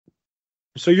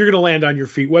So you're going to land on your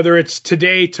feet, whether it's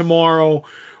today, tomorrow,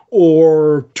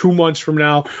 or 2 months from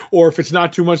now, or if it's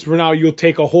not 2 months from now, you'll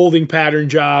take a holding pattern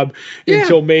job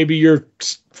until maybe your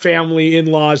family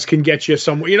in-laws can get you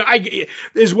somewhere.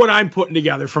 Is what I'm putting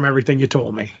together from everything you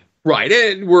told me. Right.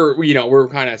 And we're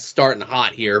kind of starting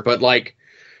hot here, but like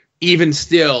even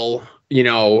still,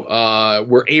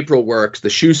 where April works, the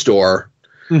shoe store,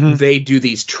 they do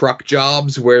these truck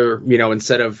jobs where,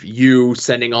 instead of you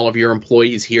sending all of your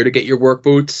employees here to get your work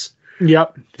boots,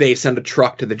 they send a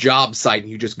truck to the job site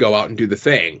and you just go out and do the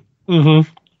thing.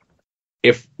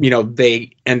 If,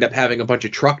 they end up having a bunch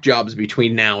of truck jobs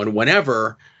between now and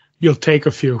whenever, you'll take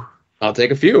a few. I'll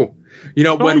take a few.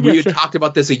 When we had talked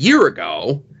about this a year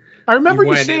ago, I remember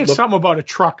you saying something about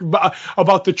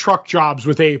about the truck jobs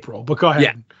with April, but go ahead.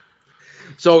 Yeah.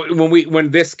 So when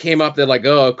this came up, they're like,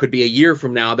 oh, it could be a year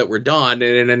from now that we're done, and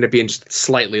it ended up being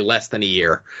slightly less than a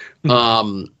year.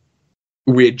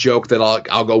 We had joked that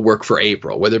I'll go work for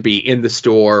April, whether it be in the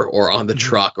store or on the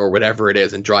truck or whatever it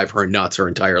is, and drive her nuts her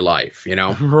entire life.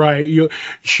 Right?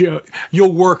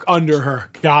 You'll work under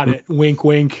her. Got it. Wink,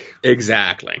 wink.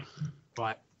 Exactly.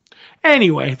 But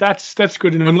anyway, that's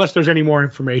good enough, unless there's any more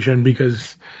information,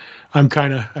 because I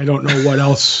don't know what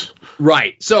else.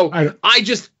 Right. So I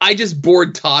just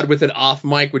bored Todd with an off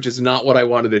mic, which is not what I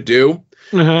wanted to do.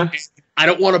 I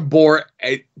don't want to bore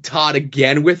Todd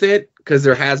again with it because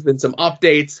there has been some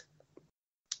updates.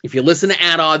 If you listen to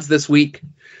Ad Odds this week,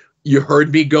 you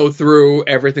heard me go through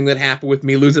everything that happened with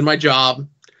me losing my job.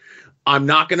 I'm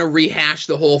not going to rehash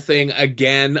the whole thing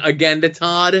again to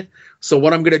Todd. So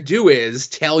what I'm going to do is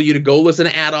tell you to go listen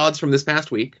to Ad Odds from this past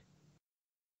week.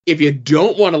 If you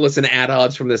don't want to listen to Ad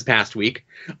Odds from this past week,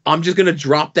 I'm just going to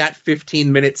drop that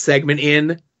 15-minute segment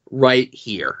in right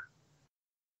here.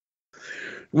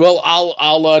 Well,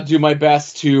 I'll do my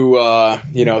best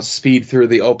to speed through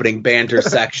the opening banter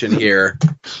section here.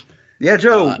 Yeah,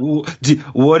 Joe,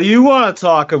 what do you want to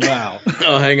talk about?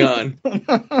 Oh, hang on.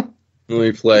 Let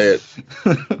me play it.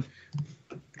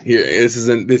 Here, this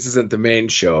isn't the main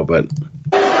show, but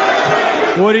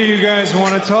what do you guys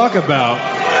want to talk about?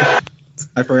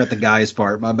 I forgot the guys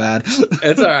part. My bad.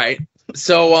 It's all right.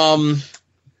 So,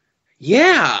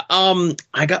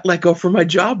 I got let go from my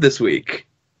job this week.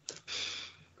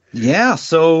 Yeah.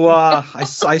 So, I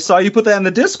saw you put that in the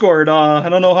Discord. I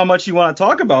don't know how much you want to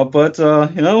talk about, but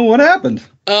what happened?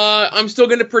 I'm still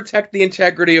going to protect the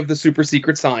integrity of the super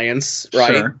secret science,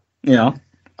 right? Sure. Yeah.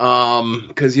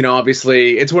 Because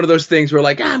obviously it's one of those things where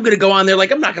like I'm gonna go on there,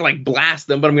 like I'm not gonna like blast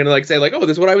them, but I'm gonna like say like, oh,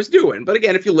 this is what I was doing. But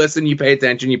again, if you listen, you pay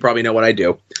attention, you probably know what I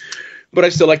do. But I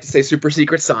still like to say super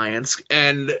secret science,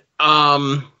 and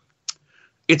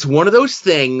it's one of ththose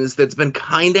things that's been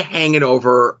kind of hanging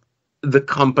over the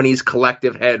company's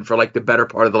collective head for like the better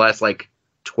part of the last like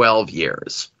 12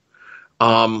 years.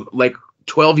 Like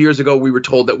 12 years ago, we were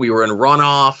told that we were in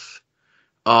runoff,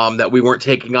 that we weren't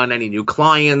taking on any new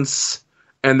clients.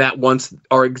 And that once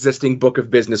our existing book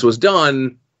of business was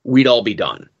done, we'd all be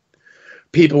done.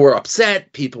 People were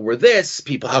upset. People were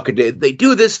how could they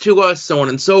do this to us? So on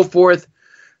and so forth.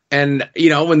 And,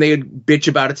 when they would bitch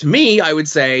about it to me, I would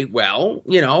say, well,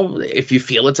 if you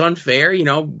feel it's unfair,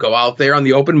 go out there on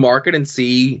the open market and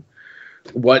see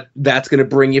what that's going to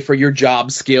bring you for your job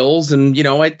skills. And,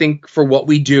 I think for what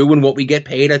we do and what we get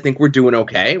paid, I think we're doing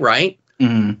okay, right?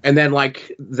 And then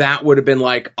like that would have been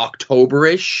like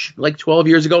October-ish, like 12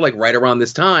 years ago, like right around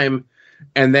this time.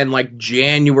 And then like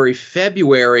January,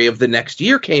 February of the next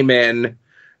year came in.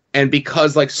 And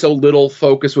because like so little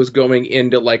focus was going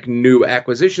into like new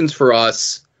acquisitions for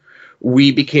us,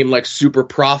 we became like super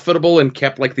profitable and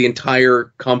kept like the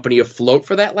entire company afloat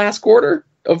for that last quarter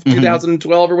of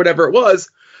 2012 or whatever it was.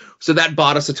 So that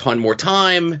bought us a ton more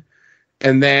time.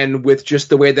 And then with just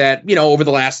the way that, over the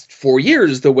last 4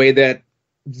 years, the way that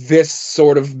this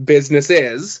sort of business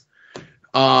is,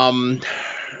 they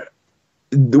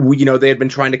had been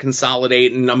trying to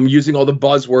consolidate, and I'm using all the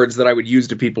buzzwords that I would use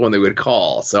to people when they would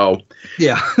call. So,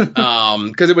 yeah,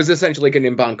 because it was essentially like an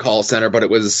inbound call center, but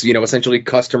it was, essentially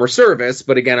customer service.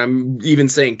 But again, I'm even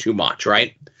saying too much,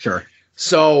 right? Sure.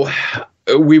 So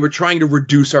we were trying to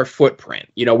reduce our footprint.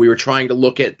 We were trying to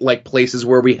look at like places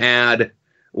where we had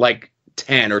like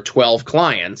 10 or 12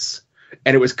 clients,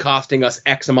 and it was costing us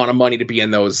X amount of money to be in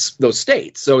those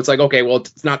states. So it's like, okay, well,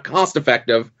 it's not cost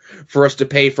effective for us to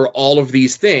pay for all of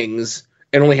these things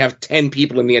and only have 10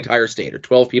 people in the entire state or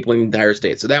 12 people in the entire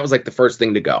state. So that was like the first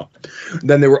thing to go.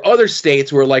 Then there were other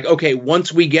states where like, okay,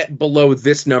 once we get below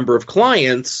this number of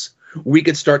clients, we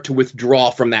could start to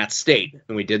withdraw from that state.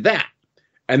 And we did that.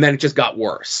 And then it just got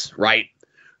worse, right?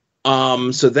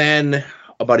 So then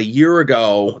about a year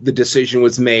ago, the decision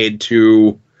was made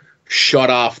to shut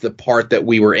off the part that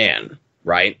we were in,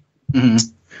 right? Mm-hmm.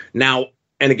 Now,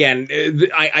 and again,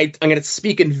 I'm going to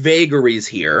speak in vagaries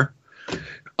here.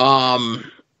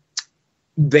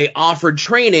 They offered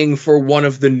training for one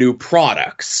of the new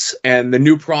products, and the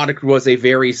new product was a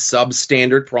very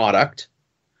substandard product.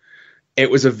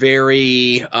 It was a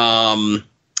very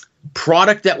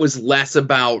product that was less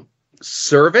about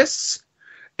service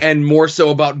and more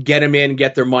so about get them in,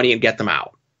 get their money, and get them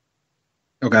out.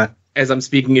 Okay. As I'm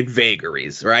speaking in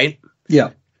vagaries, right?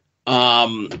 Yeah.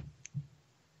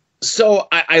 So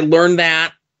I learned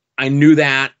that, I knew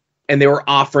that, and they were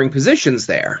offering positions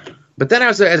there. But then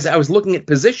as I was looking at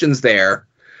positions there,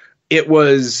 it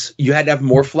was, you had to have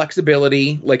more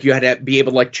flexibility. Like you had to be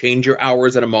able to like change your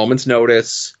hours at a moment's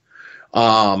notice.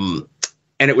 And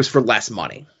it was for less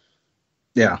money.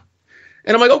 Yeah.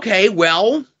 And I'm like, okay,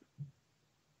 well,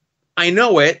 I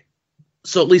know it.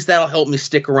 So at least that'll help me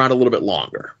stick around a little bit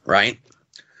longer. Right.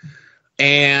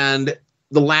 And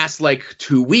the last like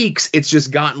 2 weeks, it's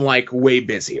just gotten like way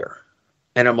busier.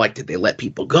 And I'm like, did they let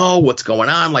people go? What's going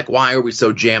on? Like, why are we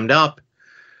so jammed up?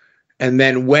 And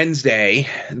then Wednesday,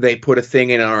 they put a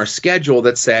thing in on our schedule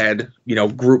that said, you know,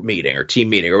 group meeting or team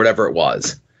meeting or whatever it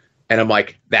was. And I'm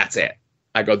like, that's it.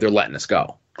 I go, they're letting us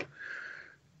go.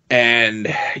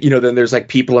 And, you know, then there's like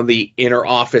people in the inner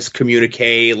office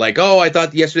communicate like, oh, I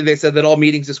thought yesterday they said that all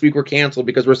meetings this week were canceled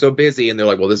because we're so busy. And they're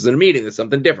like, well, this isn't a meeting. This is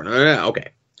something different.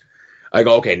 Okay. I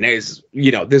go, okay, this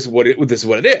is what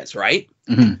it is, right?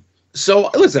 Mm-hmm. So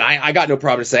listen, I got no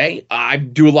problem to say. I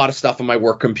do a lot of stuff on my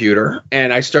work computer,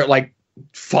 and I start like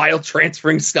file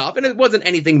transferring stuff, and it wasn't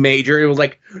anything major. It was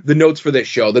like the notes for this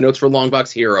show, the notes for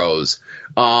Longbox Heroes,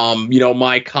 you know,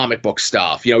 my comic book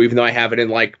stuff. You know, even though I have it in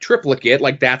like triplicate,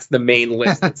 like that's the main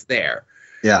list that's there.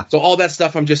 Yeah. So all that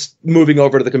stuff, I'm just moving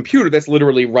over to the computer that's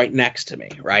literally right next to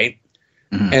me, right?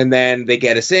 Mm-hmm. And then they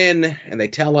get us in, and they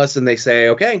tell us, and they say,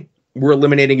 okay, we're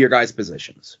eliminating your guys'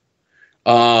 positions.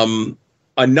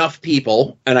 Enough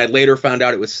people, and I later found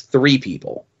out it was 3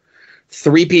 people.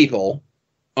 3 people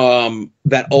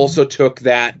that also took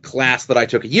that class that I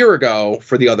took a year ago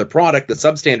for the other product, the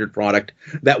substandard product,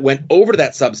 that went over to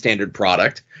that substandard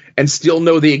product and still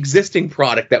know the existing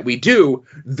product that we do.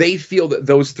 They feel that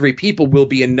those 3 people will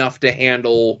be enough to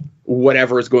handle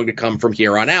whatever is going to come from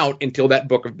here on out until that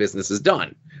book of business is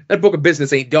done. That book of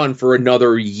business ain't done for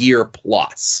another year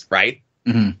plus, right?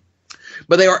 Mm-hmm.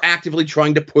 But they are actively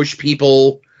trying to push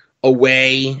people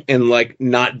away and like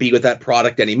not be with that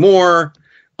product anymore.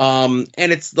 And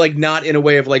it's like not in a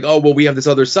way of like, oh, well, we have this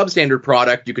other substandard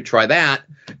product. You could try that.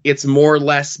 It's more or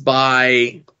less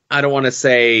by, I don't want to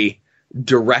say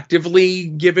directively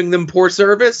giving them poor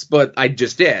service, but I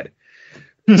just did.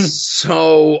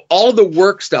 So all the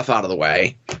work stuff out of the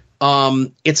way,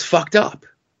 it's fucked up.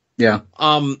 Yeah.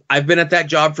 I've been at that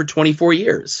job for 24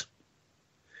 years.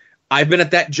 I've been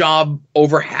at that job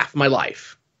over half my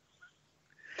life.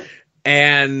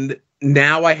 And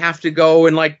now I have to go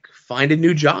and like find a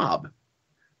new job.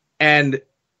 And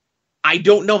I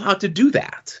don't know how to do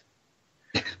that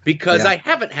because I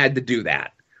haven't had to do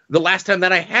that. The last time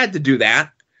that I had to do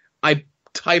that, I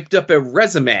typed up a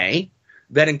resume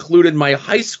that included my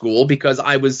high school because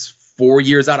I was 4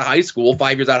 years out of high school,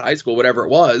 5 years out of high school, whatever it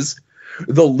was.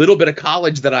 The little bit of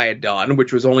college that I had done,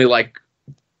 which was only like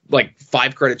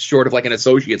 5 credits short of like an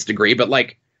associate's degree, but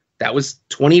like that was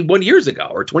 21 years ago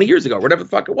or 20 years ago, whatever the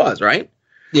fuck it was, right?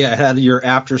 Yeah, it had your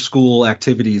after school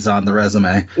activities on the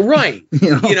resume. Right.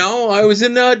 You know, I was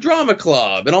in a drama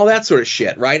club and all that sort of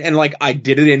shit, right? And like I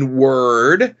did it in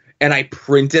Word and I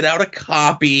printed out a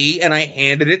copy and I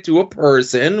handed it to a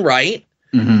person, right?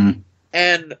 Mm-hmm.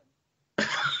 And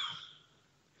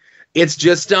it's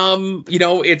just you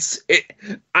know,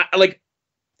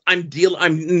 I'm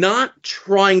not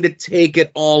trying to take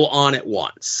it all on at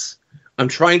once. I'm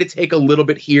trying to take a little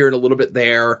bit here and a little bit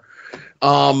there.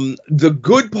 The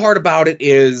good part about it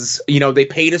is, you know, they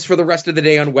paid us for the rest of the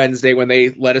day on Wednesday when they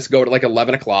let us go to like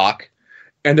 11 o'clock,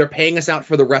 and they're paying us out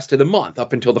for the rest of the month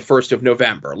up until the 1st of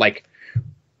November. Like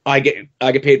I get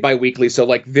paid bi-weekly. So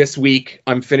like this week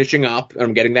I'm finishing up and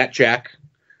I'm getting that check.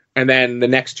 And then the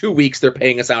next 2 weeks they're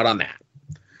paying us out on that.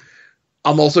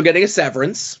 I'm also getting a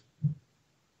severance.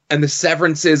 And the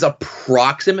severance is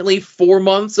approximately 4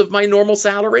 months of my normal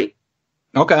salary.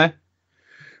 Okay.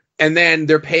 And then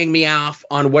they're paying me off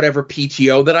on whatever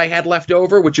PTO that I had left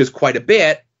over, which is quite a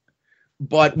bit.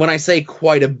 But when I say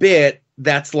quite a bit,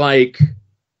 that's like,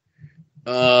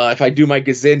 if I do my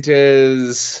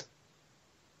gazintas,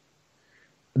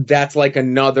 that's like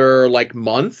another like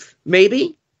month,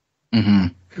 maybe. Mm-hmm.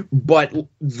 But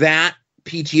that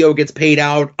PTO gets paid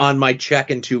out on my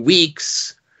check in 2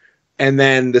 weeks. And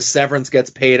then the severance gets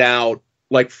paid out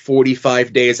like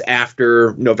 45 days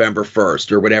after November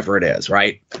 1st or whatever it is,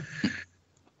 right?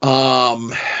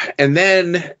 And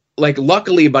then, like,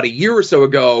 luckily about a year or so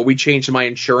ago, we changed my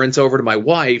insurance over to my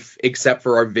wife, except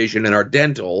for our vision and our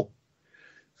dental.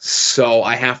 So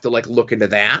I have to, like, look into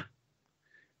that.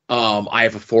 I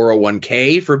have a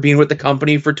 401k for being with the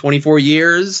company for 24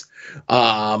 years.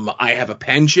 I have a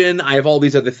pension. I have all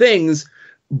these other things,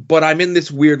 but I'm in this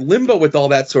weird limbo with all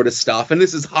that sort of stuff. And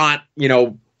this is hot, you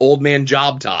know, old man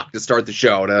job talk to start the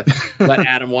show to let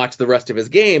Adam watch the rest of his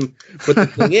game. But the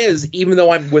thing is, even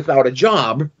though I'm without a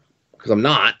job, because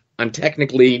I'm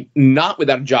technically not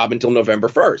without a job until November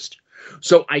 1st.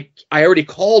 So I already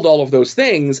called all of those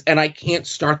things, and I can't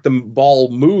start the ball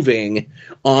moving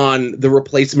on the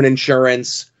replacement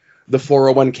insurance, the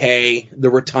 401k,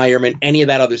 the retirement, any of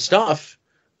that other stuff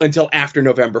until after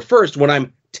November 1st, when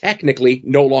I'm technically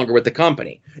no longer with the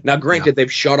company. Now, granted,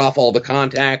 they've shut off all the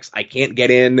contacts. I can't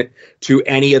get in to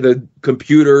any of the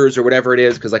computers or whatever it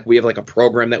is, because like we have like a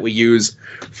program that we use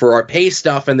for our pay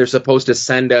stuff, and they're supposed to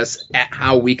send us at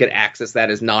how we could access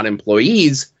that as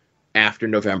non-employees after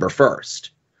November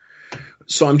 1st.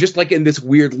 So I'm just like in this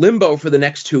weird limbo for the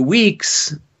next 2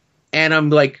 weeks, and I'm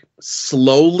like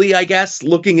slowly, I guess,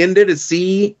 looking into to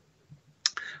see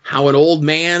how an old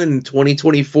man in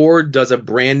 2024 does a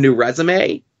brand new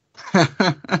resume. And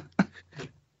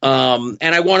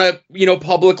I want to, you know,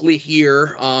 publicly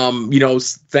here, you know,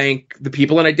 thank the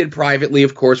people, and I did privately,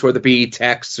 of course, whether it be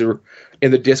texts or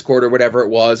in the Discord or whatever it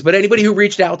was, but anybody who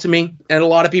reached out to me, and a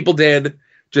lot of people did,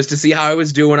 just to see how I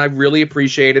was doing. I really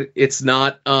appreciate it. It's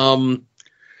not,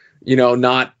 you know,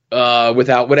 not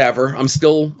without whatever. I'm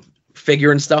still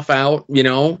figuring stuff out, you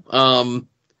know.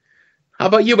 How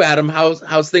about you, Adam?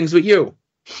 How's things with you?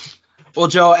 Well,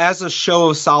 Joe, as a show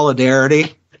of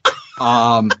solidarity,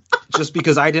 just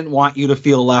because I didn't want you to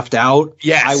feel left out,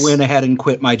 yes, I went ahead and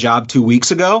quit my job 2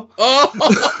 weeks ago.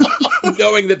 Oh,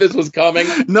 knowing that this was coming,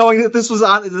 knowing that this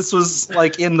was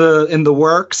like in the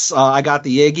works. I got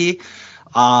the Iggy.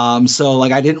 So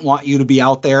like I didn't want you to be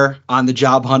out there on the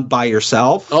job hunt by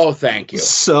yourself. Oh, thank you.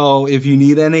 So if you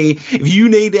need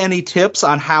any tips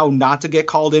on how not to get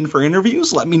called in for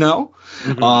interviews, let me know.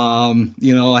 Mm-hmm.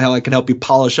 You know, how I can help you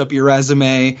polish up your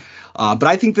resume. But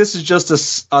I think this is just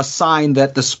a sign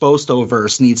that the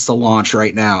Spostoverse needs to launch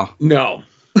right now. No.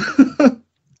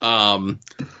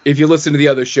 If you listen to the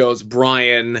other shows,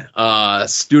 Brian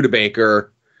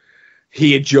Studebaker,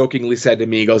 he had jokingly said to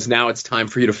me, he goes, now it's time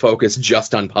for you to focus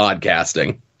just on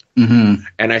podcasting. Mm-hmm.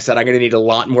 And I said, I'm going to need a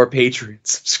lot more Patreon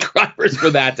subscribers for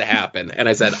that to happen. And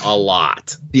I said, a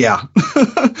lot. Yeah.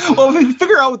 Well, we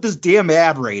figure out what this damn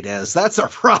ad rate is. That's our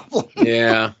problem.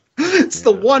 Yeah. It's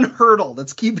the one hurdle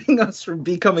that's keeping us from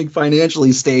becoming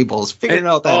financially stable, is figuring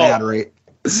out that ad rate.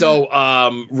 So,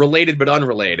 related but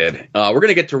unrelated. We're going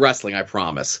to get to wrestling, I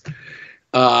promise.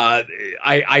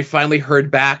 I finally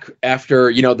heard back after,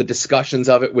 you know, the discussions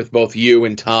of it with both you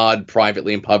and Todd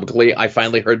privately and publicly. I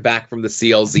finally heard back from the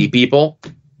CLZ people.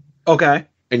 Okay.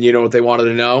 And you know what they wanted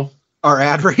to know? Our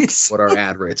ad rates. What our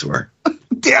ad rates were.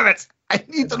 Damn it. I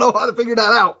need to know how to figure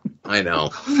that out. I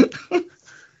know.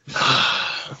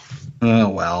 Oh,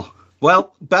 well.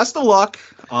 Well, best of luck.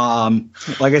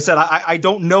 Like I said, I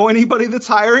don't know anybody that's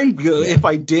hiring. If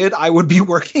I did, I would be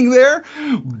working there.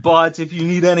 But if you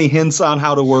need any hints on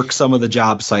how to work some of the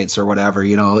job sites or whatever,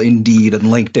 you know, Indeed and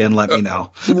LinkedIn, let me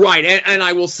know. Right. And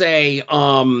I will say,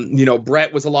 you know,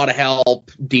 Brett was a lot of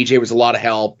help. DJ was a lot of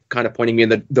help, kind of pointing me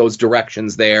in those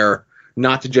directions there.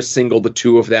 Not to just single the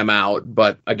two of them out,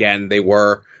 but again, they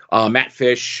were. Matt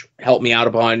Fish helped me out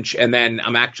a bunch. And then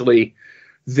I'm actually...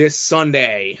 this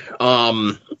Sunday,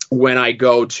 when I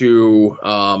go to,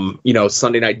 you know,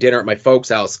 Sunday night dinner at my folks'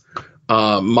 house,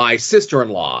 my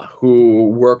sister-in-law, who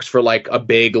works for like a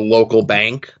big local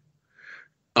bank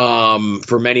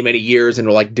for many, many years and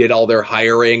like did all their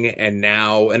hiring, and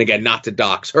now, and again, not to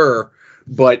dox her,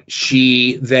 but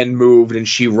she then moved and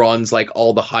she runs like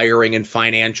all the hiring and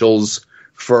financials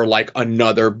for like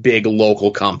another big local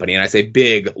company. And I say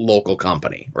big local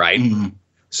company, right? Mm-hmm.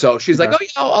 So she's like, oh, yeah,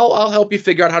 I'll help you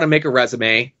figure out how to make a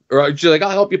resume. Or she's like,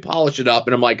 I'll help you polish it up.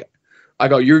 And I'm like, I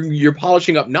go, you're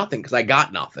polishing up nothing because I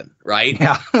got nothing, right?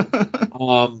 Yeah.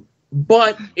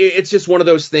 But it's just one of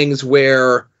those things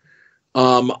where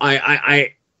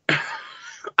I've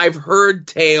heard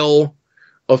tale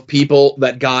of people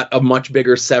that got a much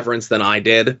bigger severance than I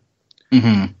did.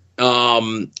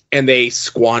 Mm-hmm. And they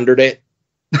squandered it.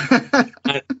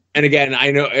 And again,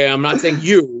 I know I'm not saying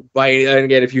you, and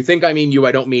again, if you think I mean you,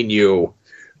 I don't mean you.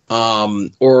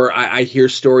 Or I hear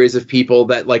stories of people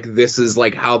that like this is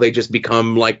like how they just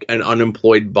become like an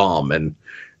unemployed bum. And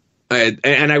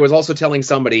I was also telling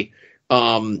somebody,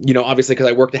 Obviously because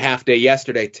I worked a half day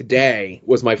yesterday, today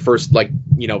was my first,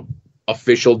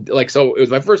 official, so it was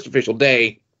my first official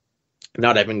day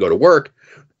not having to go to work,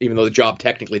 even though the job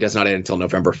technically does not end until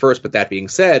November 1st. But that being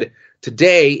said,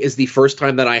 today is the first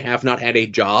time that I have not had a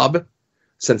job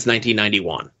since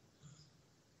 1991.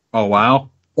 Oh, wow.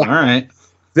 All right.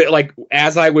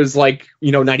 As I was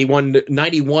 91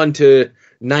 to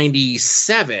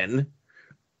 97,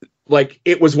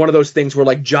 it was one of those things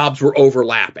where jobs were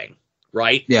overlapping,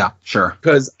 right? Yeah, sure.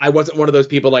 Because I wasn't one of those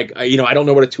people I don't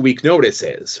know what a 2-week notice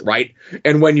is, right?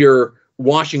 And when you're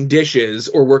washing dishes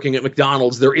or working at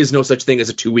McDonald's, there is no such thing as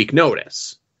a 2-week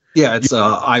notice. Yeah, it's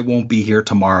I won't be here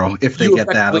tomorrow, if they get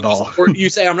that at all. Or you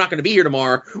say I'm not going to be here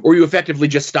tomorrow, or you effectively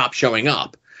just stop showing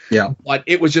up. Yeah. But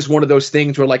it was just one of those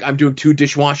things where I'm doing 2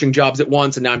 dishwashing jobs at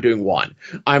once, and now I'm doing 1.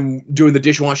 I'm doing the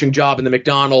dishwashing job in the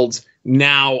McDonald's.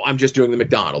 Now I'm just doing the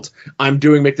McDonald's. I'm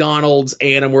doing McDonald's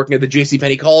and I'm working at the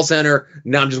JCPenney call center.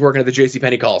 Now I'm just working at the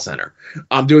JCPenney call center.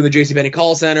 I'm doing the JCPenney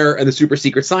call center and the super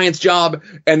secret science job.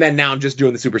 And then now I'm just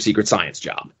doing the super secret science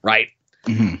job. Right.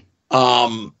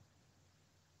 Mm-hmm.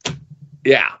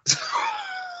 Yeah.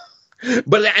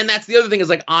 And that's the other thing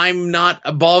is I'm not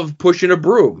above pushing a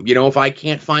broom. If I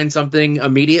can't find something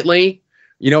immediately,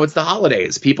 it's the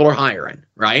holidays. People are hiring.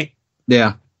 Right.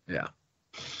 Yeah. Yeah.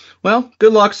 Well,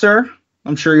 good luck, sir.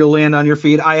 I'm sure you'll land on your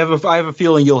feet. I have a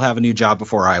feeling you'll have a new job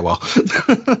before I will.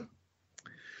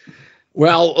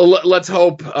 Well, let's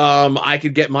hope I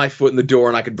could get my foot in the door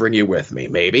and I could bring you with me,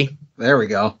 maybe. There we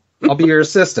go. I'll be your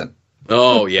assistant.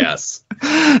 Oh, yes.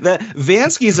 That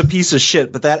Vansky's a piece of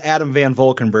shit, but that Adam Van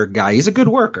Volkenberg guy, he's a good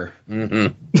worker.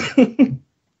 Mm-hmm.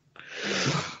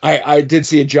 I did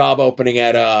see a job opening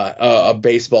at a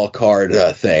baseball card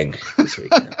thing this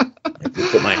week.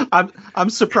 I'm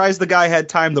surprised the guy had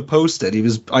time to post it.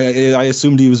 I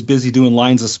assumed he was busy doing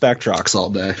lines of Spectrox all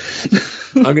day.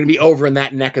 I'm going to be over in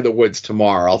that neck of the woods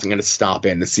tomorrow. I'm going to stop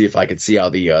in to see if I can see how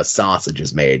the sausage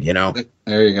is made,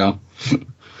 There you go.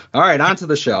 All right, on to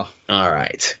the show. All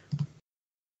right.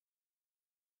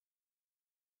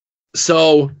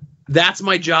 So that's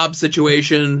my job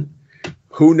situation.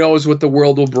 Who knows what the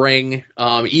world will bring?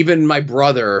 Even my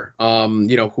brother,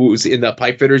 who's in the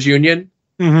pipe fitters union.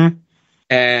 Mm-hmm.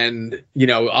 And,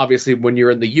 obviously when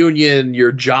you're in the union,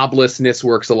 your joblessness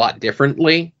works a lot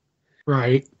differently.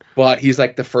 Right. But he's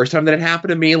the first time that it happened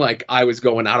to me, I was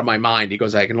going out of my mind. He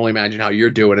goes, I can only imagine how you're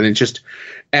doing. And it's just,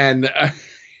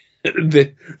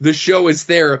 the show is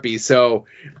therapy. So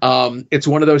it's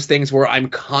one of those things where I'm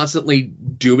constantly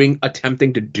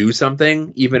attempting to do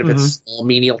something, even if it's small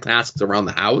menial tasks around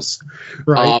the house,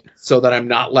 right? So that I'm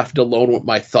not left alone with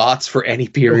my thoughts for any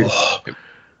period of time.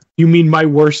 You mean my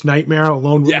worst nightmare,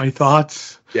 alone with my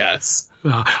thoughts? Yes.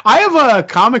 I have a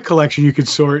comic collection you could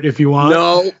sort if you want.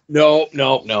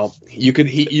 No. He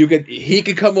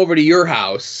could come over to your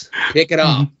house, pick it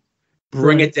up,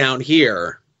 bring it down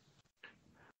here,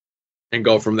 and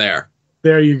go from there.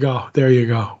 There you go.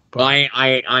 But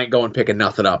I ain't going picking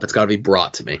nothing up. It's got to be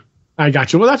brought to me. I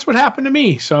got you. Well, that's what happened to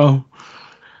me. So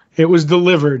it was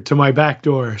delivered to my back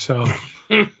door. So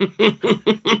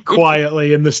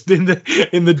quietly in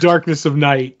the darkness of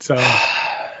night. So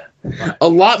a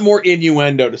lot more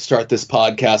innuendo to start this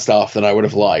podcast off than I would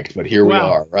have liked, but here we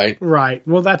are, right? Right.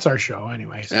 Well, that's our show,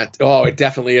 anyways. It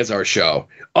definitely is our show.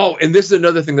 Oh, and this is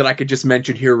another thing that I could just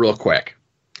mention here real quick.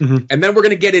 Mm-hmm. And then we're going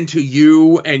to get into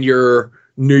you and your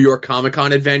New York Comic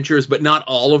Con adventures, but not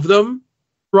all of them.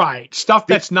 Right. Stuff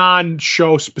that's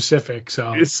non-show specific.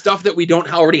 So it's stuff that we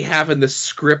don't already have in the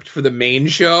script for the main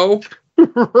show.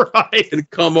 Right. And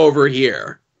come over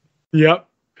here. Yep.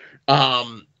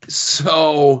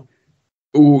 So,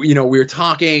 we were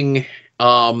talking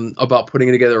about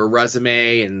putting together a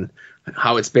resume and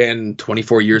how it's been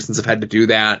 24 years since I've had to do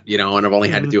that, and I've only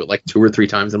had to do it 2 or 3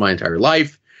 times in my entire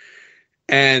life.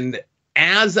 And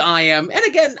as I am, and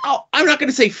again, I'm not going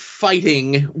to say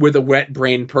fighting with a wet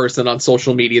brain person on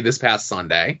social media this past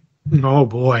Sunday. Oh,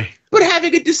 boy. But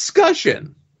having a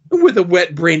discussion with a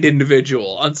wet brained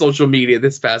individual on social media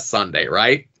this past Sunday,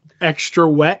 right? Extra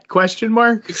wet, question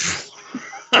mark?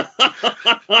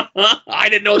 I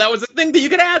didn't know that was a thing that you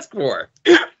could ask for.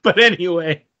 But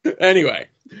anyway.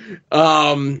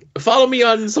 Follow me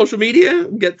on social media,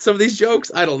 get some of these jokes.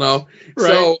 I don't know.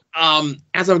 Right. So,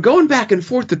 as I'm going back and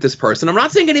forth with this person, I'm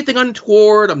not saying anything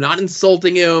untoward. I'm not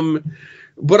insulting him,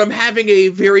 but I'm having a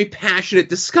very passionate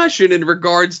discussion in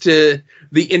regards to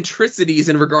the intricacies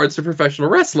in regards to professional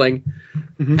wrestling.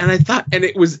 Mm-hmm. And I thought, and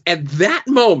it was at that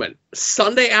moment,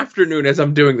 Sunday afternoon, as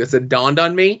I'm doing this, it dawned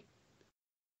on me,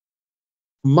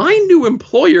 my new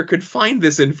employer could find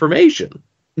this information.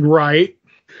 Right.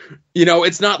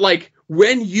 It's not like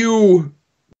when you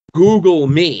Google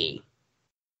me,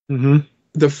 Mm-hmm.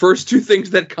 the first two things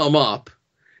that come up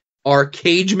are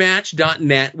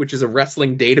cagematch.net, which is a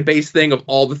wrestling database thing of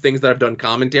all the things that I've done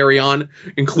commentary on,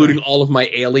 including all of my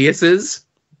aliases.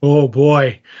 Oh,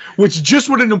 boy. Which is just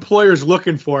what an employer is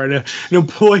looking for, an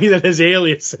employee that has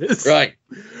aliases. Right.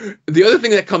 The other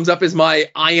thing that comes up is my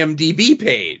IMDb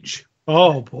page.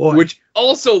 Oh, boy. Which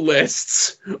also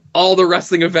lists all the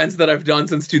wrestling events that I've done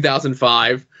since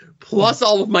 2005, plus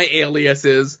all of my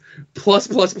aliases, plus.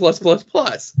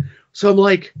 So I'm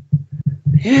like,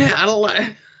 yeah, I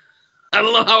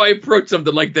don't know how I approach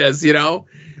something like this, you know?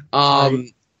 Right.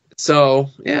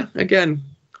 So, yeah, again,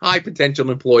 high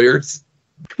potential employers.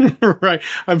 Right.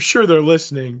 I'm sure they're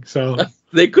listening, so.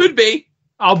 They could be.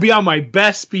 I'll be on my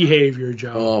best behavior,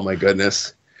 Joe. Oh, my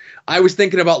goodness. I was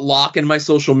thinking about locking my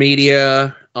social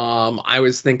media. I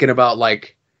was thinking about,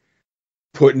 like,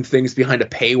 putting things behind a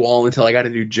paywall until I got a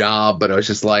new job, but I was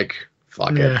just like,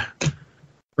 fuck it.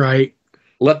 Right.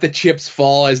 Let the chips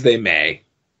fall as they may.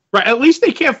 Right. At least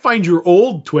they can't find your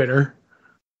old Twitter.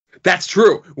 That's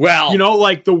true. Well, you know,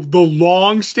 like the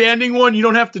long-standing one, you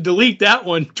don't have to delete that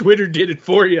one. Twitter did it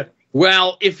for you.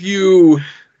 Well, if you,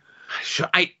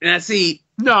 see.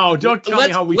 No, don't tell me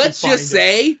how we. Let's just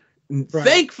say,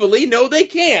 thankfully, no, they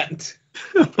can't.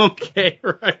 Okay,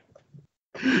 right.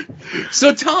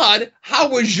 So, Todd, how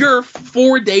was your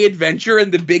 4-day adventure in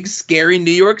the big, scary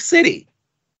New York City?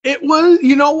 It was,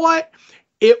 you know what?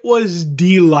 It was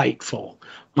delightful.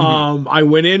 Mm-hmm. I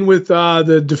went in with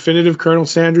the definitive Colonel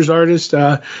Sanders artist,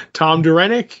 Tom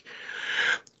Durenick.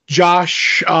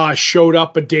 Josh showed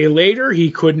up a day later.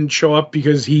 He couldn't show up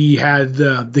because he had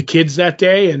the kids that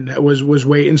day and was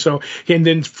waiting. And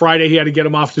then Friday he had to get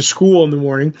him off to school in the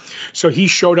morning. So he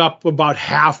showed up about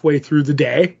halfway through the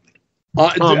day.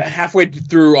 Halfway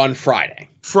through on Friday.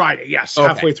 Friday, yes, okay.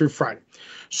 Halfway through Friday.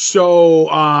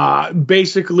 So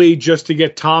basically, just to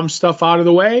get Tom's stuff out of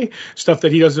the way, stuff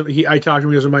that I talked to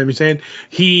him, he doesn't mind me saying,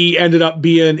 he ended up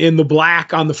being in the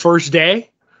black on the first day,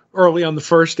 early on the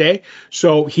first day.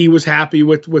 So he was happy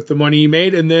with the money he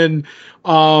made. And then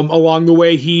along the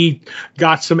way, he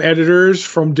got some editors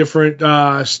from different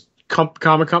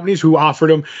comic companies who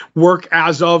offered him work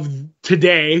as of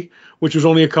today, which was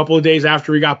only a couple of days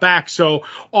after he got back. So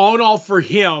all in all, for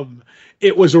him,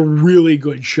 it was a really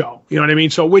good show. You know what I mean?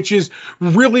 So, which is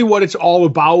really what it's all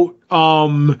about.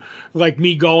 Like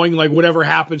me going, like whatever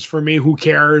happens for me, who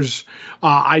cares?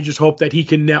 I just hope that he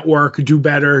can network, do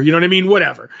better. You know what I mean?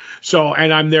 Whatever. So,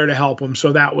 and I'm there to help him.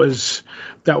 So that was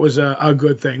a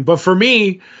good thing. But for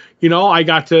me, you know, I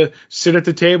got to sit at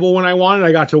the table when I wanted.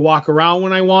 I got to walk around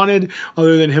when I wanted,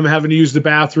 other than him having to use the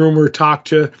bathroom or talk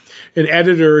to an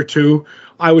editor or two.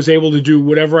 I was able to do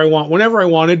whatever I want, whenever I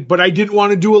wanted, but I didn't want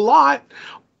to do a lot.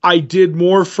 I did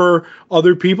more for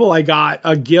other people. I got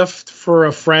a gift for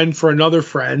a friend, for another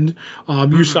friend.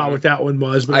 You saw what that one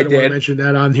was, but I don't want to mention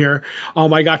that on here.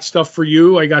 I got stuff for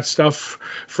you. I got stuff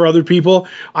for other people.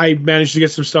 I managed to get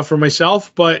some stuff for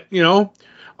myself, but you know,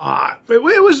 it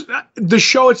was the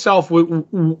show itself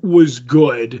was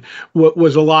good.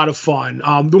 Was a lot of fun.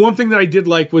 The one thing that I did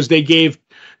like was they gave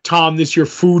Tom this year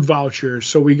food vouchers,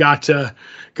 so we got to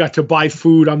buy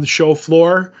food on the show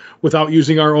floor without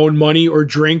using our own money or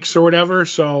drinks or whatever.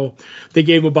 So they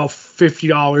gave him about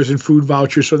 $50 in food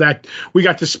vouchers, so that we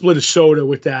got to split a soda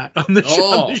with that on the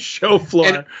show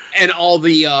floor, and all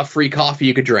the free coffee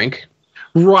you could drink.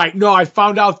 Right? No, I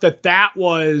found out that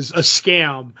was a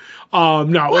scam.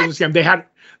 No, it wasn't a scam. They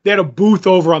had a booth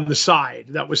over on the side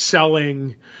that was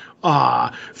selling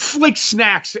like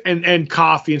snacks and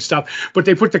coffee and stuff, but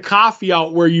they put the coffee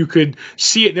out where you could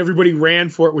see it, and everybody ran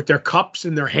for it with their cups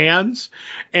in their hands.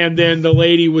 And then the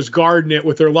lady was guarding it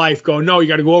with her life, going, "No, you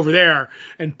got to go over there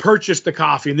and purchase the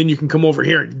coffee, and then you can come over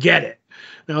here and get it."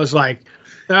 And I was like,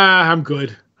 I'm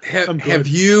good. Have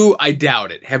you? I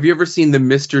doubt it. Have you ever seen the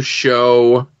Mr.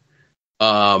 Show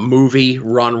movie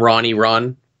Run Ronnie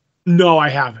Run? No, I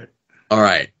haven't. All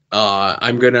right.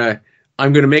 I'm gonna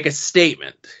make a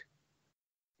statement.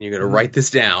 You're going to write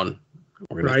this down.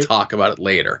 We're going to talk about it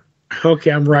later. Okay,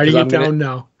 I'm writing it down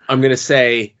now. I'm going to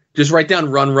say, just write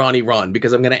down Run, Ronnie, Run,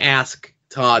 because I'm going to ask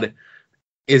Todd,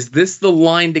 is this the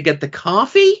line to get the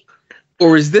coffee?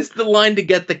 Or is this the line to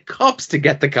get the cups to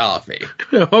get the coffee?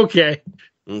 Okay.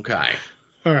 All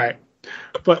right.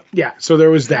 But, yeah, so there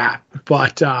was that.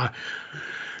 But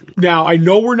now, I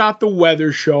know we're not the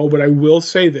weather show, but I will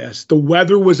say this. The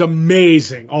weather was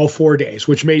amazing all 4 days,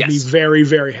 which made me very,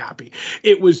 very happy.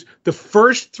 It was the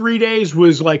first 3 days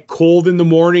was like cold in the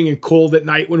morning and cold at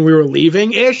night when we were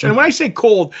leaving-ish. And when I say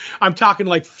cold, I'm talking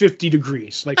like 50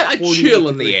 degrees. Like chill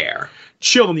in the air.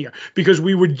 Chill in the air. Because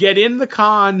we would get in the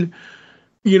con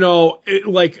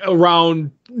like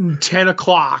around 10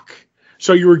 o'clock.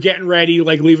 So you were getting ready,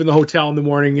 like leaving the hotel in the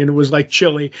morning, and it was like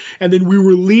chilly. And then we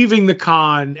were leaving the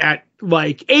con at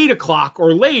like 8 o'clock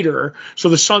or later. So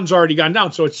the sun's already gone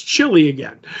down. So it's chilly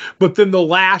again. But then the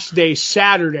last day,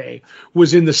 Saturday,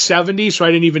 was in the 70s. So I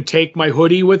didn't even take my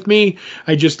hoodie with me.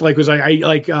 I just bared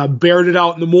it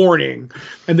out in the morning.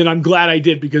 And then I'm glad I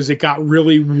did because it got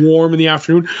really warm in the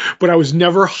afternoon. But I was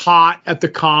never hot at the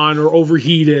con or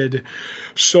overheated.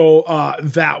 So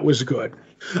that was good.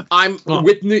 I'm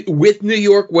with New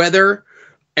York weather.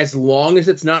 As long as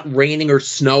it's not raining or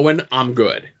snowing, I'm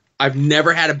good. I've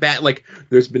never had a bad, like,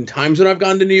 there's been times when I've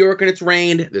gone to New York and it's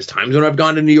rained. There's times when I've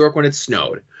gone to New York when it's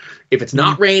snowed. If it's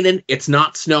not raining, it's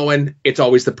not snowing, it's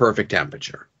always the perfect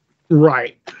temperature.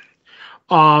 Right.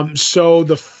 So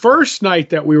the first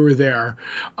night that we were there,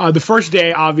 the first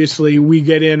day, obviously, we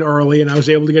get in early, and I was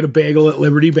able to get a bagel at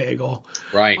Liberty Bagel.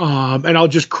 Right. And I'll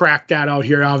just crack that out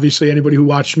here. Obviously, anybody who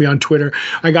watched me on Twitter,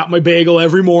 I got my bagel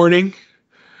every morning.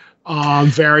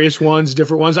 Various ones,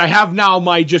 different ones. I have now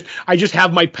I just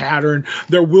have my pattern.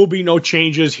 There will be no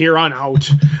changes here on out,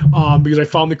 because I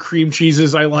found the cream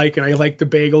cheeses I like, and I like the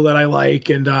bagel that I like,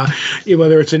 and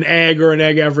whether it's an egg or an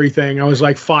egg everything, I was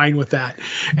like fine with that.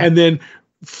 And then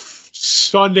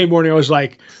Sunday morning, I was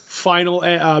like, final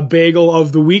bagel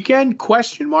of the weekend ?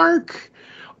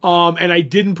 And I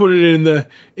didn't put it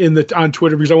in the on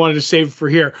Twitter because I wanted to save it for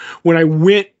here.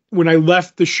 When I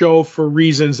left the show for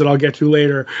reasons that I'll get to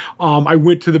later, I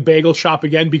went to the bagel shop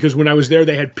again because when I was there,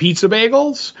 they had pizza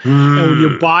bagels. And when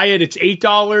you buy it, it's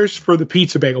 $8 for the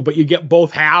pizza bagel, but you get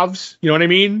both halves. You know what I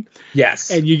mean? Yes.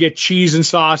 And you get cheese and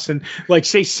sauce, and like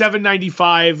say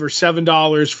 $7.95 or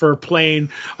 $7 for plain,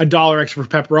 $1 extra for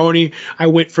pepperoni. I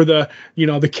went for the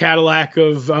Cadillac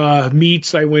of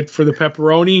meats. I went for the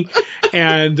pepperoni,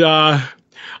 and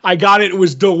I got it. It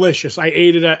was delicious. I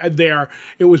ate it there.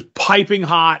 It was piping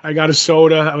hot. I got a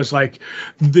soda. I was like,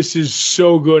 this is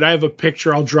so good. I have a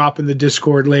picture I'll drop in the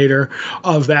Discord later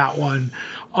of that one.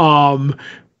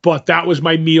 But that was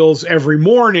my meals every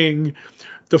morning.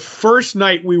 The first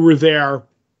night we were there,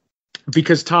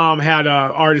 because Tom had a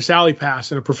Artist Alley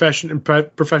pass and a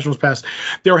professionals pass,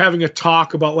 they were having a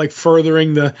talk about like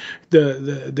furthering the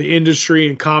industry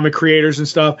and comic creators and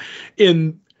stuff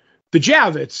in the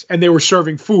Javits, and they were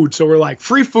serving food. So we're like,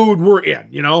 free food, we're in,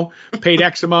 paid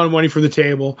X amount of money for the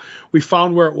table. We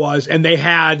found where it was, and they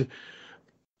had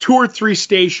 2 or 3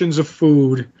 stations of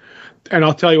food, and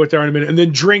I'll tell you what they are in a minute. And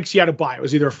then drinks you had to buy. It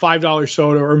was either a $5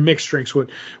 soda or mixed drinks.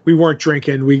 We weren't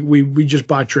drinking. We just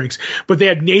bought drinks. But they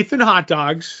had Nathan hot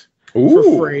dogs for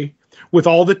free with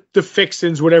all the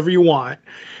fixins, whatever you want.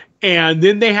 And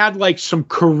then they had like some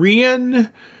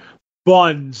Korean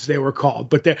buns, they were called,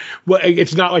 but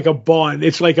it's not like a bun.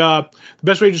 It's like the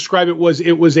best way to describe it was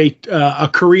a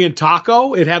Korean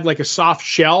taco. It had like a soft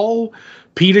shell,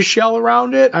 pita shell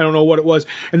around it. I don't know what it was.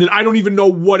 And then I don't even know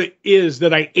what it is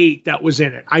that I ate that was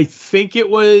in it. I think it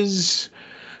was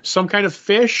some kind of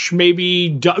fish, maybe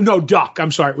duck.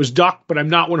 I'm sorry, it was duck, but I'm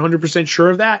not 100% sure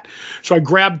of that. So I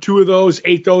grabbed 2 of those,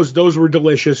 ate those. Those were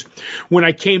delicious. When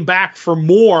I came back for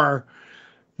more,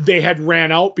 they had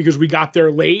ran out because we got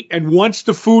there late. And once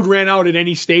the food ran out at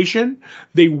any station,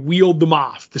 they wheeled them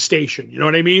off the station. You know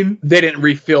what I mean? They didn't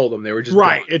refill them. They were just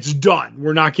right. Done. It's done.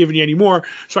 We're not giving you any more.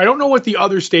 So I don't know what the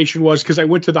other station was because I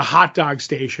went to the hot dog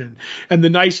station, and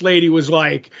the nice lady was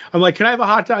like, I'm like, can I have a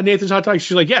hot dog? Nathan's hot dog.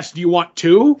 She's like, yes. Do you want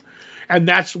 2? And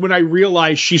that's when I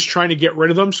realized she's trying to get rid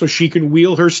of them so she can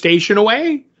wheel her station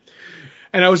away.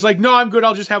 And I was like, no, I'm good.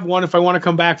 I'll just have one. If I want to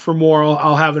come back for more,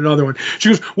 I'll have another one. She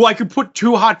goes, well, I could put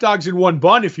 2 hot dogs in one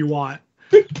bun if you want.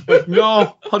 But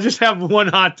no, I'll just have one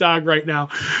hot dog right now.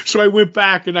 So I went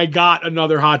back and I got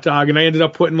another hot dog, and I ended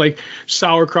up putting like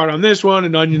sauerkraut on this one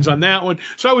and onions on that one.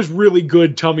 So I was really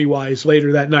good tummy-wise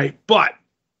later that night. But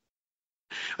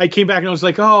I came back and I was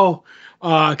like,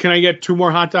 can I get 2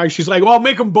 more hot dogs? She's like, well, I'll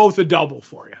make them both a double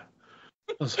for you.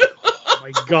 I was like, oh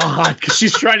my God, because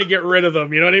she's trying to get rid of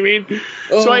them. You know what I mean?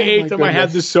 So I ate them. Goodness. I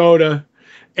had the soda,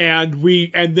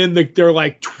 and then they're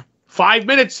like 5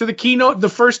 minutes to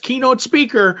the first keynote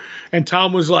speaker. And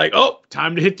Tom was like, oh,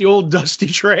 time to hit the old dusty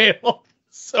trail.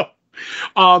 So,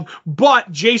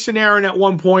 but Jason Aaron at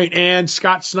one point and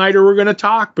Scott Snyder were going to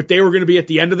talk, but they were going to be at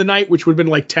the end of the night, which would have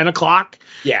been like 10 o'clock.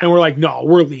 Yeah. And we're like, no,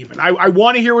 we're leaving. I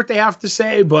want to hear what they have to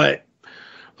say, but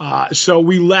so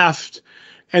we left.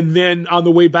 And then on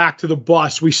the way back to the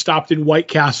bus, we stopped in White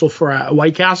Castle for a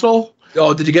White Castle.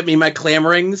 Oh, did you get me my clam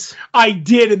rings? I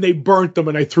did, and they burnt them,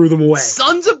 and I threw them away.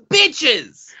 Sons of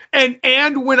bitches!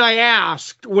 And when I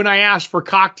asked for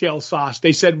cocktail sauce,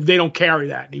 they said they don't carry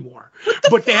that anymore.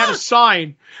 But they had a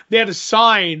sign. They had a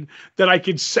sign that I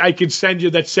could send you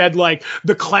that said like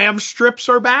the clam strips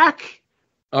are back.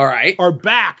 All right. Are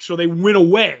back, so they went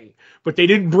away. But they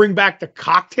didn't bring back the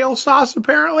cocktail sauce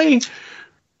apparently.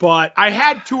 But I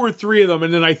had 2 or 3 of them,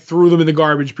 and then I threw them in the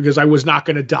garbage because I was not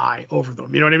going to die over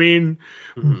them. You know what I mean?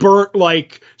 Mm-hmm. Burnt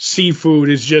like seafood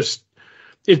is just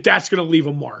that's going to leave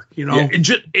a mark. You know.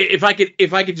 Yeah, if I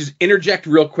could just interject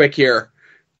real quick here,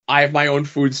 I have my own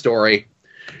food story.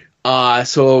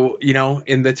 So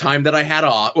in the time that I had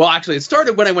off, well, actually, it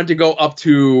started when I went to go up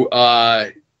to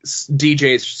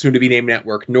DJ's soon-to-be-named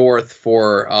network North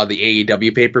for the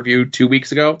AEW pay-per-view 3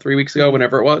 weeks ago,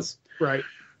 whenever it was. Right.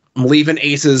 I'm leaving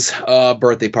Ace's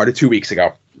birthday party 2 weeks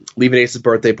ago. Leaving Ace's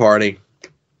birthday party.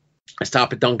 I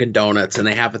stop at Dunkin' Donuts, and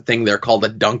they have a thing there called a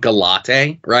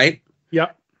Dunkalatte, right?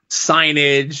 Yep.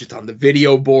 Signage. It's on the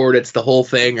video board. It's the whole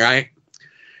thing, right?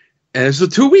 And this was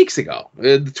 2 weeks ago,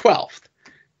 the 12th.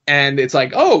 And it's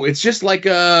like, oh, it's just like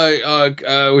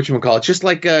whatchamacallit, just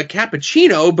like a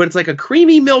cappuccino, but it's like a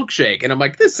creamy milkshake. And I'm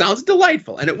like, this sounds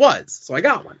delightful. And it was. So I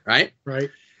got one, right? Right.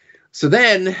 So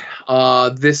then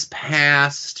this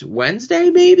past Wednesday,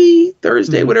 maybe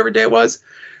Thursday, whatever day it was,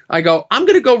 I go, I'm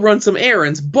going to go run some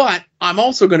errands, but I'm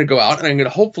also going to go out and I'm going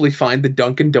to hopefully find the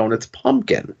Dunkin' Donuts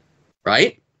pumpkin,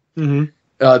 right? Mm-hmm.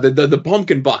 The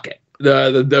pumpkin bucket,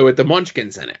 the with the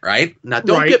munchkins in it, right? Now,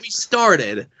 don't get me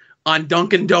started on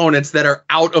Dunkin' Donuts that are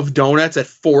out of donuts at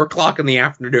 4:00 in the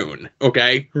afternoon,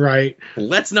 okay? Right.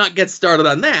 Let's not get started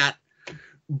on that.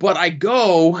 But I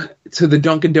go to the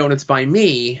Dunkin' Donuts by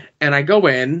me, and I go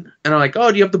in, and I'm like,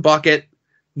 oh, do you have the bucket?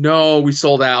 No, we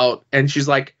sold out. And she's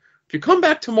like, if you come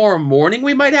back tomorrow morning,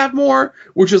 we might have more,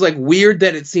 which is like weird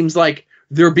that it seems like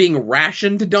they're being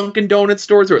rationed to Dunkin' Donuts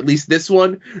stores, or at least this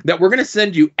one, that we're going to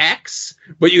send you X,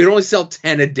 but you can only sell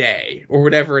 10 a day, or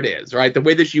whatever it is, right? The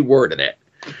way that she worded it.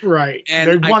 Right. And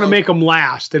they want to make them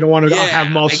last. They don't want to have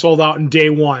them all sold out in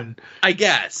day one. I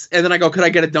guess. And then I go, could I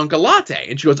get a Dunkalatte?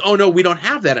 And she goes, oh, no, we don't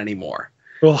have that anymore.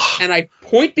 Ugh. And I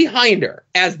point behind her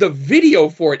as the video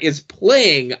for it is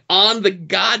playing on the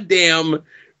goddamn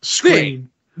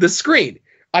screen. The screen.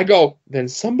 I go, then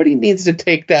somebody needs to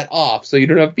take that off so you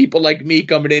don't have people like me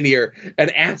coming in here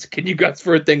and asking you guys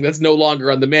for a thing that's no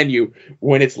longer on the menu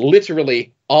when it's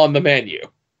literally on the menu.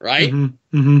 Right?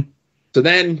 Mm-hmm. Mm-hmm. So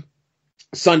then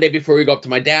Sunday before we go up to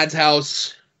my dad's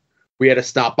house, we had to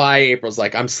stop by. April's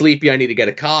like, I'm sleepy. I need to get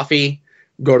a coffee.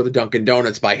 Go to the Dunkin'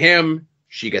 Donuts by him.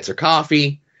 She gets her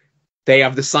coffee. They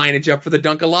have the signage up for the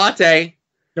Dunkalatte.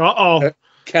 Uh-oh.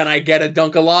 Can I get a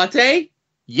Dunkalatte?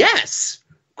 Yes.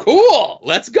 Cool.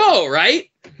 Let's go, right?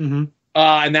 Mm-hmm.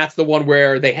 And that's the one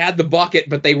where they had the bucket,